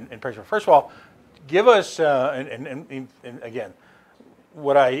Pittsburgh. First of all, give us, and again,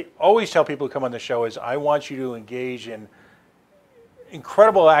 what I always tell people who come on the show is I want you to engage in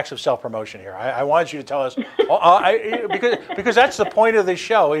incredible acts of self-promotion here. I wanted you to tell us, because that's the point of this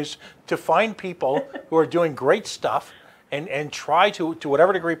show, is to find people who are doing great stuff and try to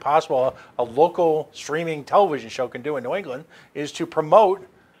whatever degree possible, a local streaming television show can do in New England, is to promote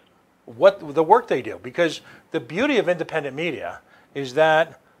what the work they do. Because the beauty of independent media is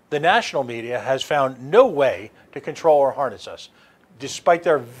that the national media has found no way to control or harness us, despite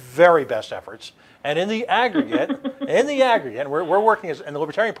their very best efforts. And in the aggregate, we're working in the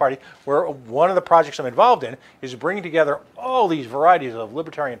Libertarian Party, where one of the projects I'm involved in is bringing together all these varieties of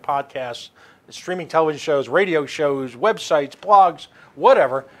libertarian podcasts, streaming television shows, radio shows, websites, blogs,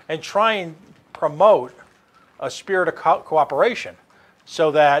 whatever, and try and promote a spirit of cooperation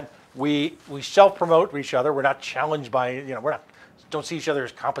so that we self-promote each other. We're not challenged by, don't see each other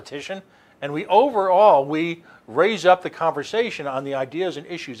as competition. And we raise up the conversation on the ideas and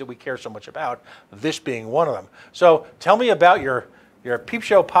issues that we care so much about, this being one of them. So tell me about your Peep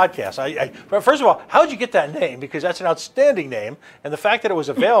Show podcast. First of all, how did you get that name? Because that's an outstanding name. And the fact that it was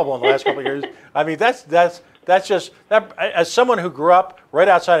available in the last couple of years, I mean, that's just, as someone who grew up right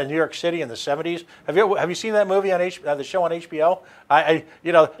outside of New York City in the 70s, have you seen that movie on the show on HBO?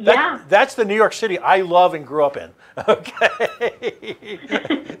 That's the New York City I love and grew up in. Okay.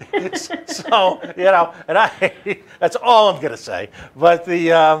 So, and that's all I'm going to say. But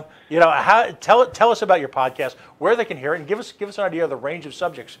tell us about your podcast, where they can hear it, and give us an idea of the range of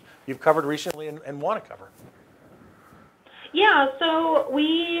subjects you've covered recently and want to cover. Yeah, so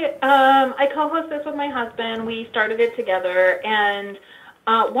I co-host this with my husband. We started it together, and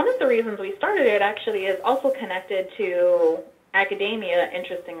one of the reasons we started it actually is also connected to academia,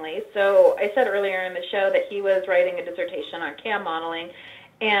 interestingly. So I said earlier in the show that he was writing a dissertation on CAM modeling,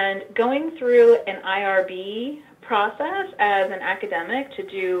 and going through an IRB process as an academic to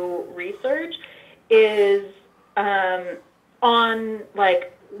do research is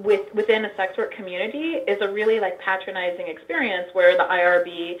within a sex work community is a really patronizing experience, where the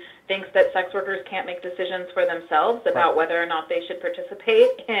IRB thinks that sex workers can't make decisions for themselves about whether or not they should participate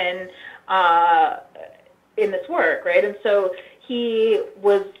in this work, right? And so he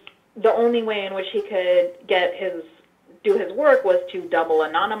was, the only way in which he could do his work was to double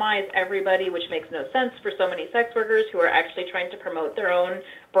anonymize everybody, which makes no sense for so many sex workers who are actually trying to promote their own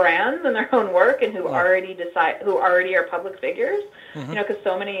brands and their own work, and who already are public figures. Mm-hmm. Because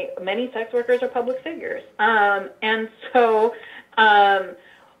so many sex workers are public figures. And so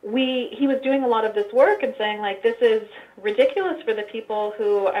he was doing a lot of this work and saying, this is ridiculous for the people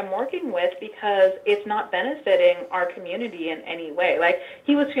who I'm working with, because it's not benefiting our community in any way.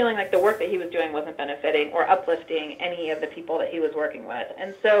 He was feeling like the work that he was doing wasn't benefiting or uplifting any of the people that he was working with.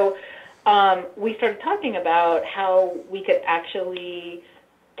 And so we started talking about how we could actually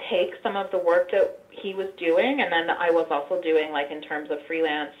take some of the work that he was doing, and then that I was also doing, in terms of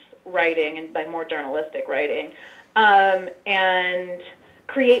freelance writing and more journalistic writing, and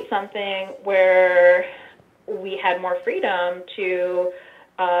create something where we had more freedom to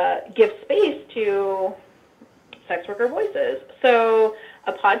give space to sex worker voices. So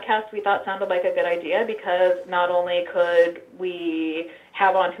a podcast we thought sounded like a good idea, because not only could we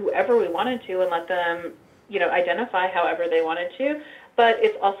have on whoever we wanted to and let them, identify however they wanted to, but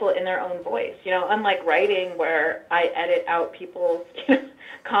it's also in their own voice. Unlike writing, where I edit out people's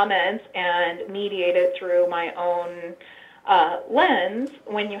comments and mediate it through my own lens,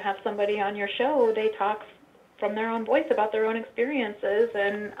 when you have somebody on your show, they talk from their own voice about their own experiences.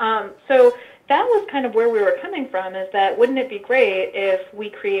 And so that was kind of where we were coming from, is that wouldn't it be great if we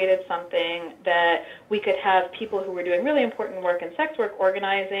created something that we could have people who were doing really important work in sex work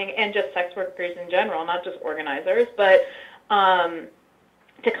organizing, and just sex workers in general, not just organizers, but to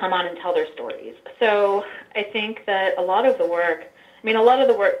come on and tell their stories. So I think that a lot of the work,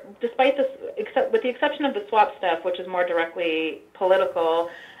 despite this, with the exception of the swap stuff, which is more directly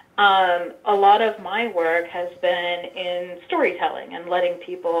political, a lot of my work has been in storytelling and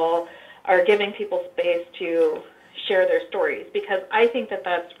giving people space to share their stories, because I think that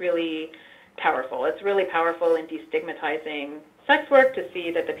that's really powerful. It's really powerful in destigmatizing sex work, to see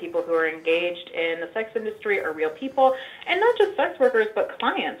that the people who are engaged in the sex industry are real people, and not just sex workers, but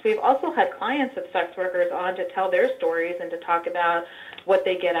clients. We've also had clients of sex workers on to tell their stories and to talk about what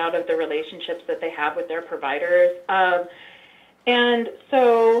they get out of the relationships that they have with their providers. And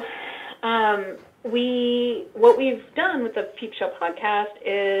so what we've done with the Peep Show podcast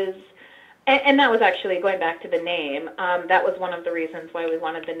is, and that was actually going back to the name, that was one of the reasons why we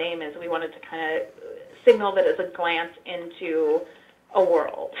wanted the name, is we wanted to kind of signal that it's a glance into a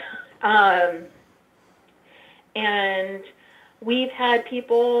world. And we've had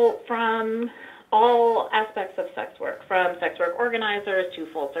people from all aspects of sex work, from sex work organizers to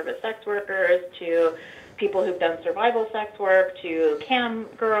full-service sex workers to people who've done survival sex work to cam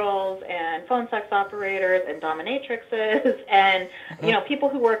girls and phone sex operators and dominatrixes and, people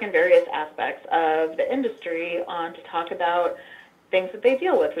who work in various aspects of the industry on to talk about things that they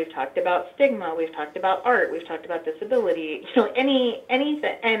deal with. We've talked about stigma, we've talked about art, we've talked about disability,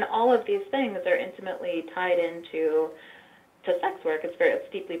 anything, and all of these things are intimately tied into sex work.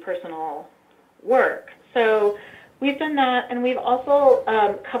 It's deeply personal work. So we've done that, and we've also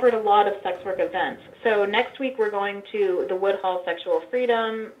covered a lot of sex work events. So next week we're going to the Woodhull Sexual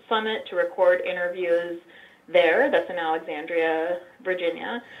Freedom Summit to record interviews there. That's in Alexandria,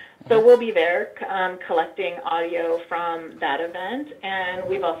 Virginia. So we'll be there collecting audio from that event. And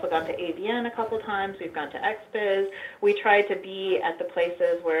we've also gone to AVN a couple times. We've gone to XBiz. We try to be at the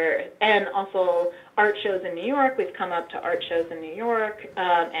places where, and also art shows in New York. We've come up to art shows in New York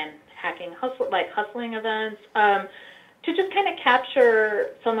and hustling events to just kind of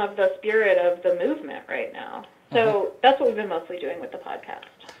capture some of the spirit of the movement right now. So that's what we've been mostly doing with the podcast.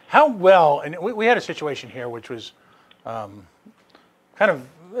 How well, and we had a situation here which was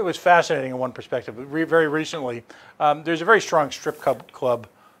it was fascinating in one perspective. Very recently, there's a very strong strip club,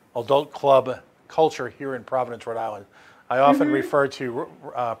 adult club culture here in Providence, Rhode Island. I often refer to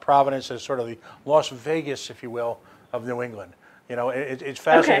Providence as sort of the Las Vegas, if you will, of New England. It's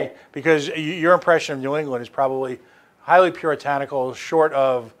fascinating because your impression of New England is probably highly puritanical, short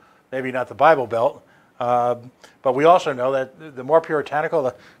of maybe not the Bible Belt. But we also know that the more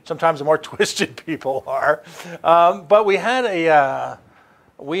puritanical, sometimes the more twisted people are. But we had a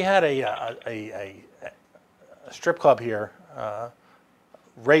strip club here,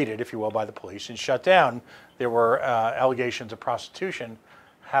 raided, if you will, by the police and shut down. There were allegations of prostitution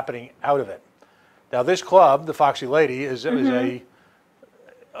happening out of it. Now, this club, the Foxy Lady, is in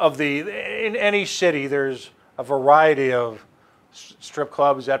any city, there's a variety of strip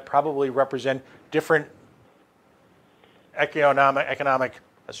clubs that probably represent different economic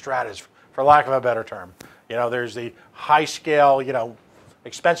stratas, for lack of a better term. There's the high scale,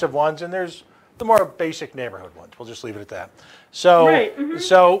 expensive ones, and there's the more basic neighborhood ones. We'll just leave it at that. So,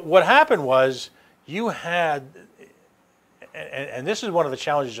 so what happened was you had, and this is one of the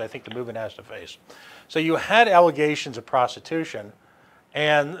challenges I think the movement has to face. So you had allegations of prostitution,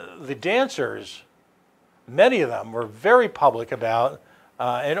 and the dancers, many of them were very public about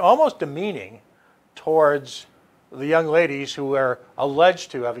and almost demeaning towards the young ladies who were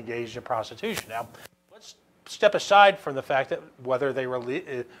alleged to have engaged in prostitution. Now, let's step aside from the fact that whether they were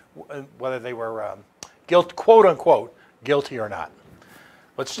quote unquote guilty or not.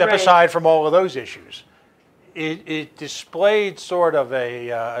 Let's step aside from all of those issues. It displayed sort of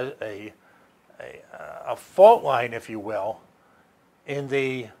a fault line, if you will,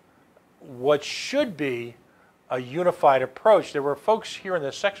 in what should be a unified approach. There were folks here in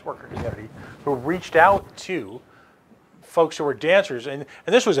the sex worker community who reached out to folks who were dancers, and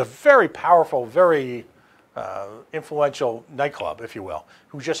this was a very powerful, very influential nightclub, if you will,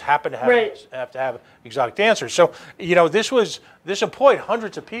 who just happened to have exotic dancers. So this employed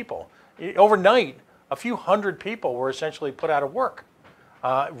hundreds of people. Overnight, a few hundred people were essentially put out of work,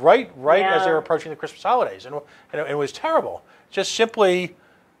 right as they were approaching the Christmas holidays, and it was terrible. Just simply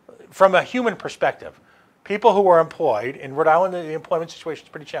from a human perspective, people who were employed in Rhode Island, the employment situation is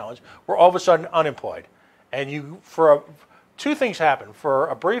pretty challenged, were all of a sudden unemployed. And two things happened. For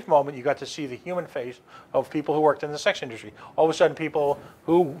a brief moment, you got to see the human face of people who worked in the sex industry. All of a sudden, people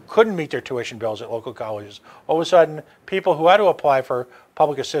who couldn't meet their tuition bills at local colleges. All of a sudden, people who had to apply for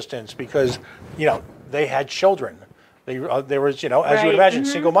public assistance because, they had children. There was, as you would imagine,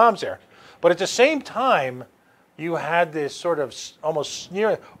 single moms there. But at the same time, you had this sort of almost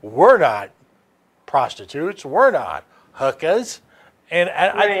sneer, we're not prostitutes, we're not hookahs. And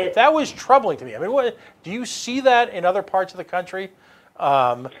that was troubling to me. I mean, do you see that in other parts of the country?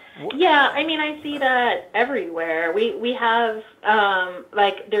 Yeah, I mean, I see that everywhere. We have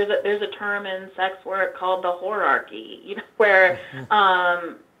there's a term in sex work called the whorearchy, where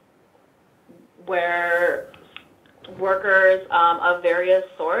workers of various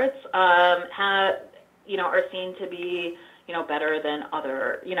sorts are seen to be better than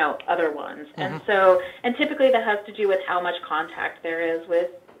other ones. And so, and typically that has to do with how much contact there is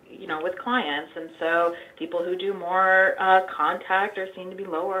with clients. And so people who do more contact are seen to be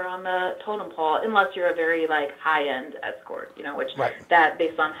lower on the totem pole, unless you're a very high-end escort, which that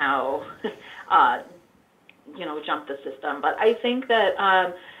they somehow, jump the system. But I think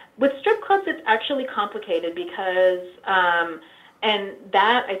that with strip clubs, it's actually complicated because, and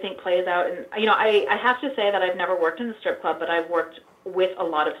that I think plays out in, I have to say that I've never worked in a strip club, but I've worked with a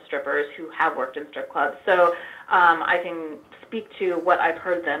lot of strippers who have worked in strip clubs. So I can speak to what I've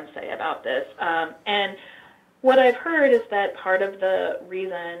heard them say about this. And what I've heard is that part of the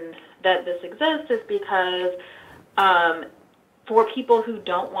reason that this exists is because for people who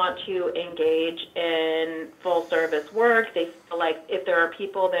don't want to engage in full service work, they feel like if there are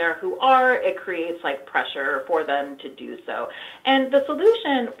people there who are, it creates like pressure for them to do so. And the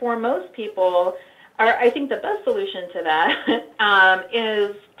solution for most people, or I think the best solution to that,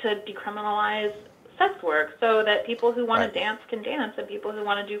 is to decriminalize sex work so that people who want to dance can dance and people who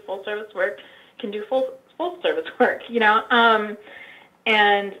want to do full service work can do full service work, and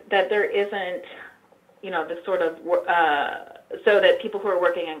that there isn't, this sort of, so that people who are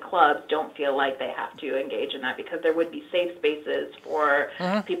working in clubs don't feel like they have to engage in that, because there would be safe spaces for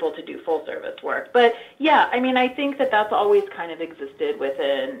people to do full service work. But yeah, I mean, I think that that's always kind of existed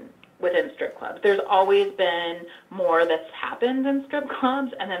within strip clubs. There's always been more that's happened in strip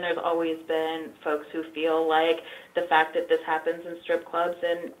clubs, and then there's always been folks who feel like the fact that this happens in strip clubs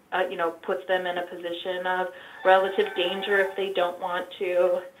and puts them in a position of relative danger if they don't want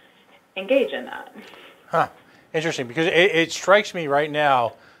to engage in that. Huh. Interesting, because it strikes me right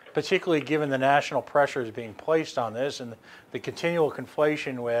now, particularly given the national pressures being placed on this and the continual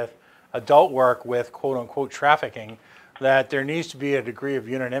conflation with adult work with quote-unquote trafficking, that there needs to be a degree of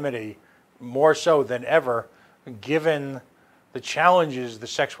unanimity, more so than ever, given the challenges the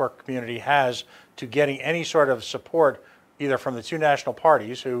sex work community has to getting any sort of support, either from the two national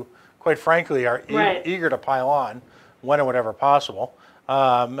parties, who, quite frankly, are eager to pile on when and whenever possible.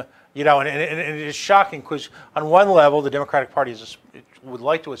 And it is shocking because on one level, the Democratic Party would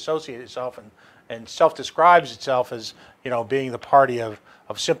like to associate itself and self-describes itself as, being the party of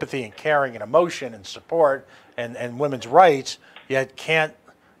sympathy and caring and emotion and support and women's rights, yet can't,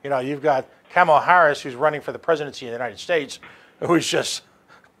 you've got Kamala Harris, who's running for the presidency of the United States, who's just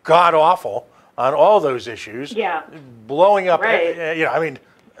god-awful on all those issues, blowing up,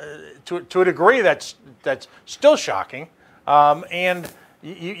 to a degree that's still shocking, and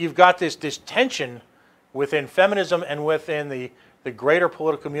you've got this tension within feminism and within the greater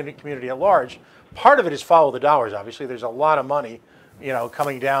political community at large. Part of it is follow the dollars. Obviously, there's a lot of money,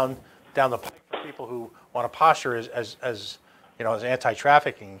 coming down the pike for people who want to posture as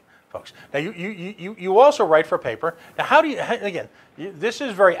anti-trafficking folks. Now, you also write for a paper. Now, again, this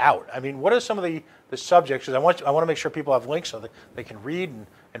is very out. I mean, what are some of the subjects? Because I want to make sure people have links so that they can read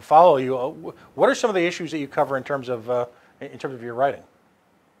and follow you. What are some of the issues that you cover in terms of your writing?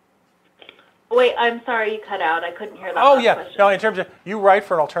 Wait, I'm sorry, you cut out. I couldn't hear that. Oh, yeah. Question. No, in terms of, you write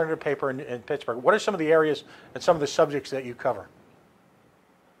for an alternative paper in Pittsburgh. What are some of the areas and some of the subjects that you cover?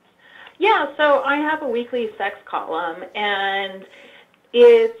 Yeah, so I have a weekly sex column, and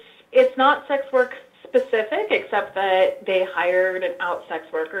it's not sex work specific, except that they hired an out sex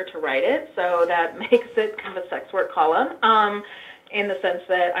worker to write it, so that makes it kind of a sex work column, in the sense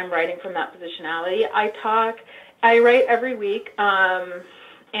that I'm writing from that positionality. I write every week,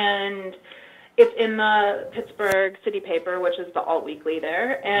 and it's in the Pittsburgh City Paper, which is the alt weekly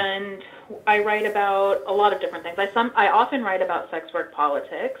there, and I write about a lot of different things. I often write about sex work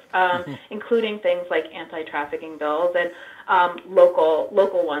politics, including things like anti-trafficking bills and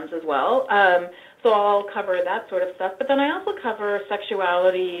local ones as well. So I'll cover that sort of stuff. But then I also cover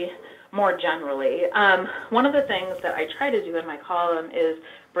sexuality more generally. One of the things that I try to do in my column is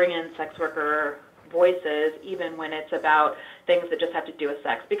bring in sex worker voices, even when it's about things that just have to do with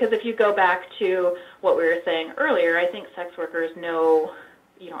sex. Because if you go back to what we were saying earlier, I think sex workers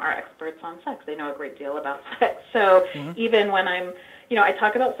are experts on sex. They know a great deal about sex. So even when I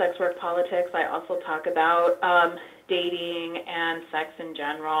talk about sex work politics, I also talk about dating and sex in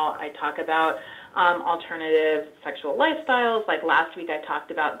general. I talk about alternative sexual lifestyles. Like last week I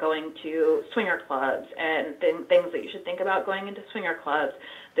talked about going to swinger clubs and things that you should think about going into swinger clubs.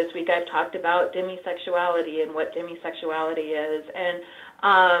 This week I've talked about demisexuality and what demisexuality is. And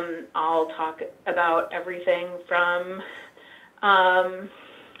I'll talk about everything from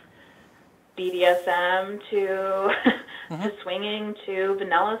BDSM to swinging to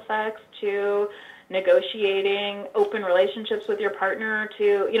vanilla sex to negotiating open relationships with your partner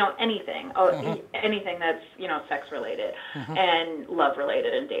to anything anything that's sex related and love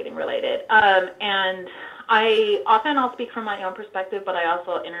related and dating related, and I'll speak from my own perspective, but I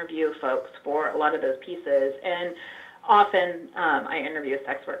also interview folks for a lot of those pieces, and often I interview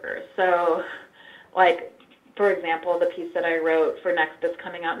sex workers. So like, for example, the piece that I wrote for that's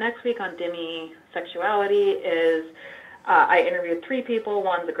coming out next week on demisexuality is I interviewed 3 people.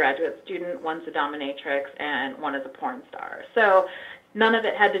 One's a graduate student, one's a dominatrix, and one is a porn star. So none of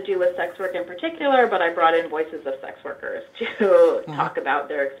it had to do with sex work in particular, but I brought in voices of sex workers to talk about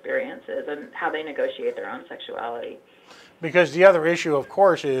their experiences and how they negotiate their own sexuality. Because the other issue, of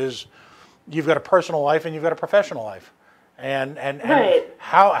course, is you've got a personal life and you've got a professional life, and Right.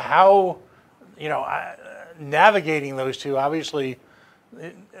 how navigating those two obviously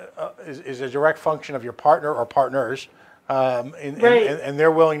is a direct function of your partner or partners, Right. and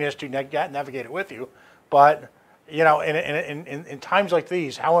their willingness to navigate it with you. But in times like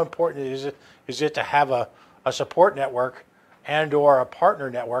these, how important is it to have a support network and or a partner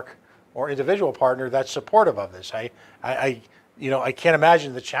network or individual partner that's supportive of this? I can't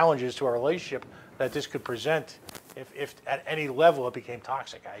imagine the challenges to a relationship that this could present if at any level it became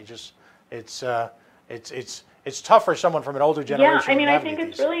toxic. It's tough for someone from an older generation. Yeah, I mean, to I navigate think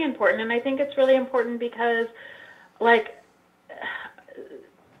it's these. really important, and I think it's really important because, like,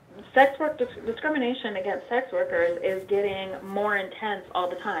 sex work discrimination against sex workers is getting more intense all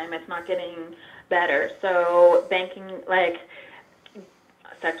the time. It's not getting better. So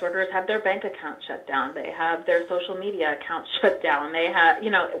sex workers have their bank accounts shut down. They have their social media accounts shut down. They have,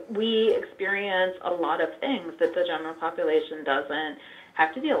 we experience a lot of things that the general population doesn't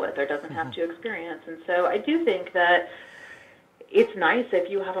have to deal with or doesn't have to experience. And so I do think that it's nice if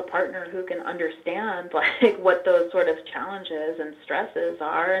you have a partner who can understand what those sort of challenges and stresses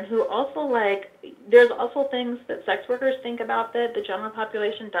are, and who also there's also things that sex workers think about that the general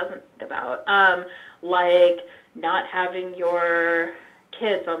population doesn't think about, like not having your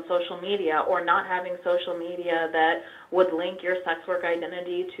kids on social media or not having social media that would link your sex work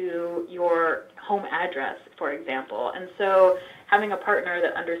identity to your home address, for example. And so having a partner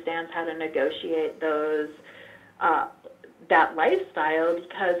that understands how to negotiate those that lifestyle,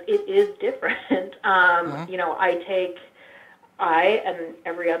 because it is different. I and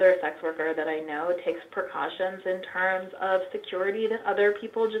every other sex worker that I know takes precautions in terms of security that other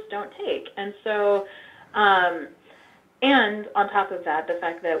people just don't take. And so, and on top of that, the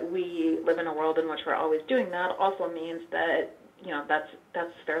fact that we live in a world in which we're always doing that also means that,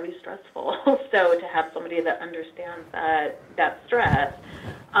 that's fairly stressful. So to have somebody that understands that stress,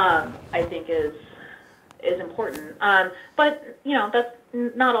 I think is important. But, that's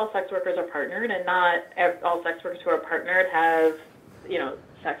not all sex workers are partnered, and not all sex workers who are partnered have,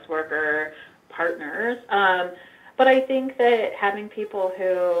 sex worker partners. But I think that having people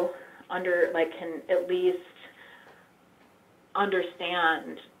who can at least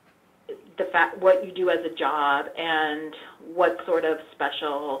understand the fact what you do as a job and what sort of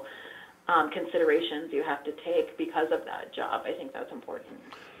special considerations you have to take because of that job, I think that's important.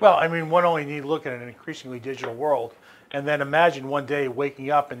 Well, I mean, one only need to look at an increasingly digital world, and then imagine one day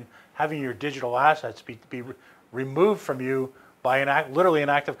waking up and having your digital assets be removed from you by literally an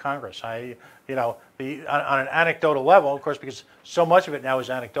act of Congress. On an anecdotal level, of course, because so much of it now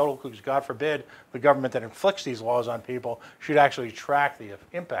is anecdotal, because God forbid the government that inflicts these laws on people should actually track the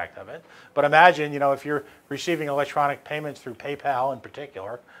impact of it. But imagine, if you're receiving electronic payments through PayPal in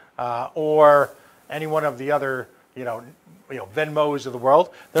particular, or any one of the other, Venmos of the world,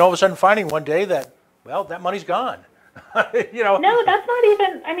 then all of a sudden finding one day that, well, that money's gone. No, that's not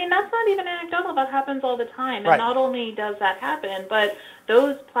even anecdotal. That happens all the time. And Right. Not only does that happen, but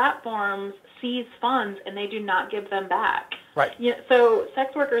those platforms seize funds and they do not give them back. Right. So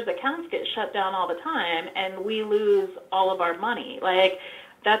sex workers' accounts get shut down all the time, and we lose all of our money.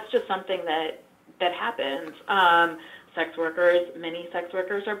 That's just something that happens. Many sex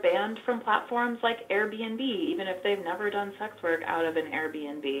workers are banned from platforms like Airbnb, even if they've never done sex work out of an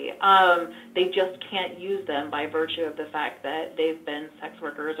Airbnb. They just can't use them by virtue of the fact that they've been sex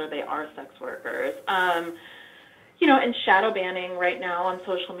workers or they are sex workers. And shadow banning right now on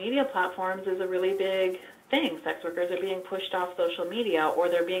social media platforms is a really big thing. Sex workers are being pushed off social media or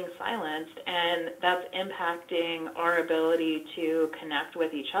they're being silenced, and that's impacting our ability to connect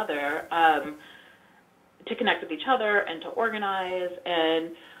with each other. And to organize,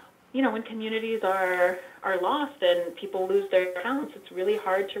 and when communities are lost and people lose their accounts, it's really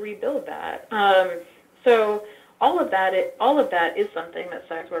hard to rebuild that. So all of that is something that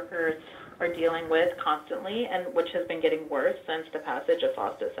sex workers are dealing with constantly, and which has been getting worse since the passage of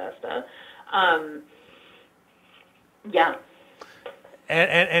FOSTA-SESTA. Yeah.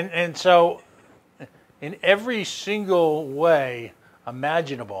 And so, in every single way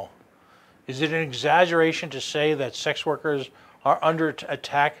imaginable, is it an exaggeration to say that sex workers are under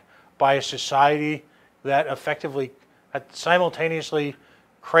attack by a society that effectively, simultaneously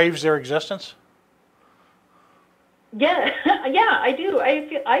craves their existence? Yeah, yeah, I do.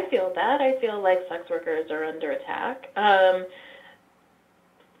 I feel that. I feel like sex workers are under attack.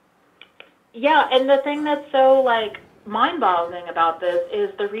 Yeah, and the thing that's so mind-boggling about this is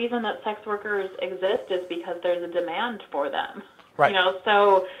the reason that sex workers exist is because there's a demand for them. Right. You know,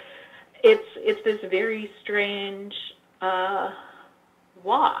 so it's this very strange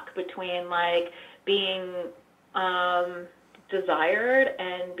walk between like being desired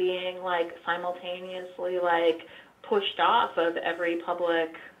and being like simultaneously like pushed off of every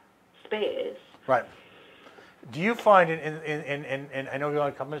public space. Right. Do you find, and I know you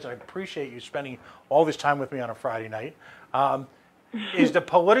only a couple minutes, I appreciate you spending all this time with me on a Friday night. Is the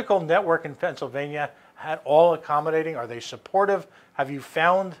political network in Pennsylvania at all accommodating? Are they supportive? Have you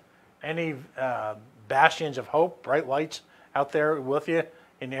found any bastions of hope, bright lights out there with you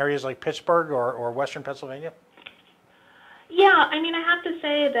in areas like Pittsburgh or Western Pennsylvania? Yeah, I mean, I have to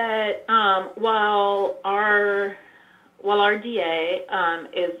say that while our DA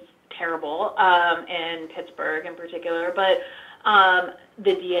is terrible in Pittsburgh in particular, but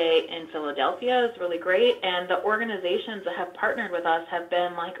the DA in Philadelphia is really great, and the organizations that have partnered with us have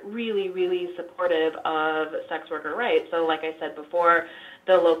been like really, really supportive of sex worker rights. So like I said before,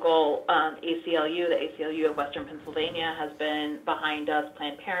 the local ACLU, the ACLU of Western Pennsylvania, has been behind us.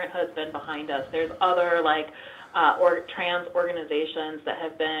 Planned Parenthood has been behind us. There's other like trans organizations that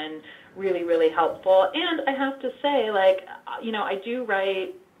have been really, really helpful. And I have to say, like, you know, I do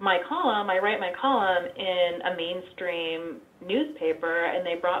write my column. I write my column in a mainstream newspaper, and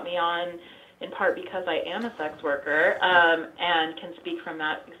they brought me on in part because I am a sex worker and can speak from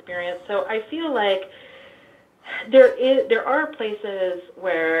that experience. So I feel like there are places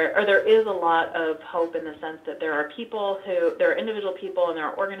where, or there is a lot of hope in the sense that there are individual people and there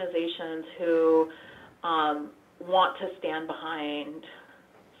are organizations who want to stand behind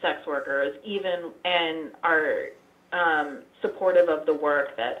sex workers, and are supportive of the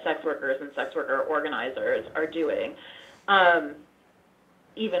work that sex workers and sex worker organizers are doing,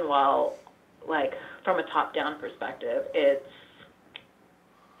 even while, like, from a top-down perspective, it's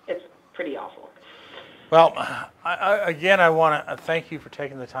pretty awful. Well, I want to thank you for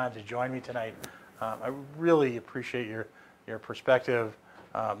taking the time to join me tonight. I really appreciate your perspective,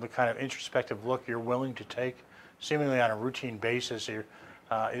 the kind of introspective look you're willing to take, seemingly on a routine basis,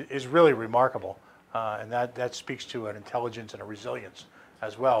 is really remarkable. And that speaks to an intelligence and a resilience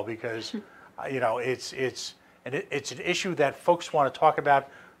as well, because you know, it's an issue that folks want to talk about.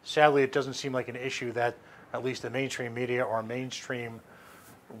 Sadly, it doesn't seem like an issue that at least the mainstream media or mainstream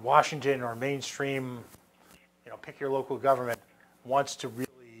Washington or mainstream, you know, pick your local government wants to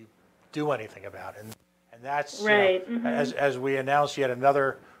really do anything about. And that's right. You know, as we announced yet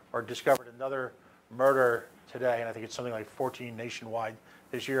another, or discovered another murder today, and I think it's something like 14 nationwide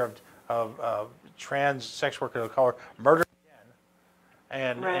this year of trans sex workers of color murdered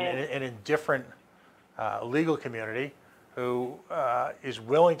again, and in a different legal community who is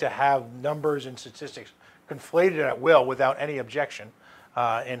willing to have numbers and statistics conflated at will without any objection,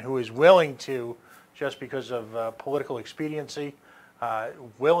 and who is willing to, just because of political expediency,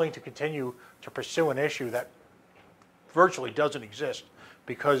 willing to continue to pursue an issue that virtually doesn't exist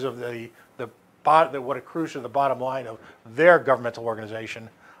because of what accrues to the bottom line of their governmental organization.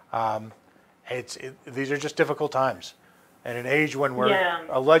 These are just difficult times, and an age when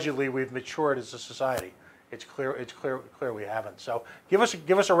allegedly we've matured as a society. It's clear we haven't. So give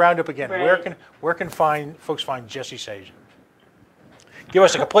us a roundup again. Right. Where can folks find Jessie Sage? Give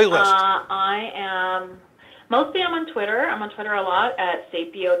us a complete list. I'm on Twitter. I'm on Twitter a lot at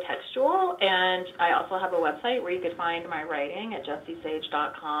sapiotextual, and I also have a website where you can find my writing at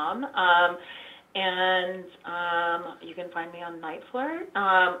jessiesage.com. And you can find me on NightFlirt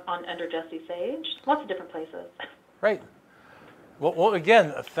under Jessie Sage. Lots of different places. Right. Well,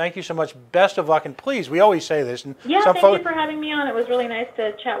 again, thank you so much. Best of luck, and please, we always say this. And yeah, thank you for having me on. It was really nice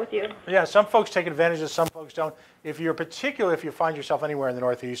to chat with you. Yeah, some folks take advantage of, some folks don't. If you find yourself anywhere in the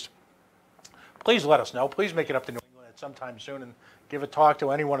Northeast, please let us know. Please make it up to New England at some time soon, and give a talk to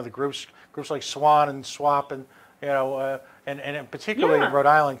any one of the groups like SWAN and SWAP, and you know, and particularly in Rhode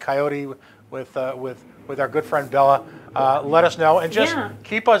Island, Coyote with our good friend Bella. Let us know, and just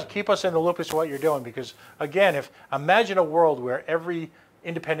keep us in the loop as to what you're doing, because again, imagine a world where every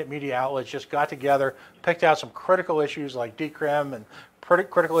independent media outlet just got together, picked out some critical issues like decrim and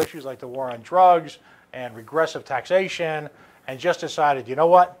critical issues like the war on drugs and regressive taxation, and just decided, you know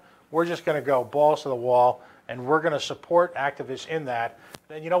what, we're just going to go balls to the wall, and we're going to support activists in that.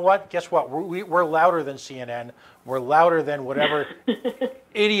 Then you know what? Guess what? We're louder than CNN. We're louder than whatever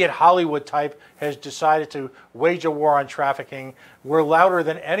idiot Hollywood type has decided to wage a war on trafficking. We're louder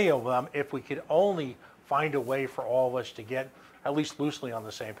than any of them if we could only find a way for all of us to get at least loosely on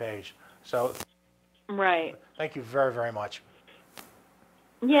the same page. So, right. Thank you very, very much.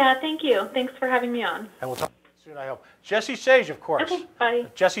 Yeah, thank you. Thanks for having me on. And we'll talk. Soon, I hope. Jesse Sage, of course. Okay, bye.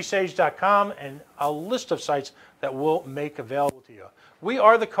 JesseSage.com and a list of sites that we'll make available to you. We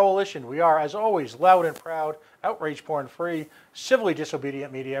are the Coalition. We are, as always, loud and proud, outrage porn free, civilly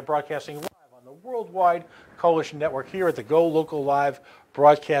disobedient media, broadcasting live on the worldwide Coalition Network here at the Go Local Live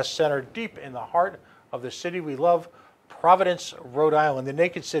Broadcast Center, deep in the heart of the city we love, Providence, Rhode Island, the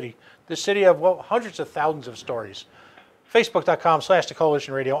Naked City, the city of, well, hundreds of thousands of stories. Facebook.com/The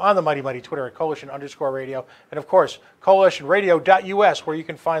Coalition Radio, on the mighty, mighty Twitter at Coalition_radio, and of course, coalitionradio.us, where you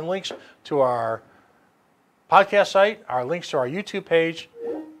can find links to our podcast site, our links to our YouTube page.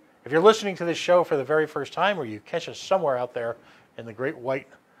 If you're listening to this show for the very first time, or you catch us somewhere out there in the great white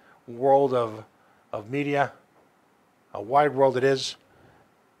world of media, a wide world it is,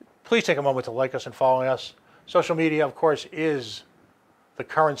 please take a moment to like us and follow us. Social media, of course, is the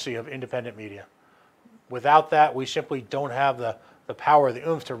currency of independent media. Without that, we simply don't have the power, the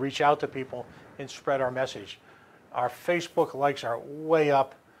oomph to reach out to people and spread our message. Our Facebook likes are way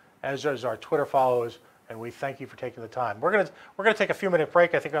up, as is our Twitter follows, and we thank you for taking the time. We're gonna take a few minute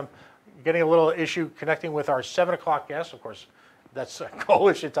break. I think I'm getting a little issue connecting with our 7 o'clock guest. Of course, that's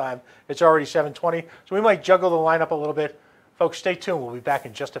Coalition time. It's already 7:20, so we might juggle the lineup a little bit. Folks, stay tuned. We'll be back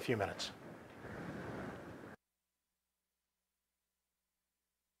in just a few minutes.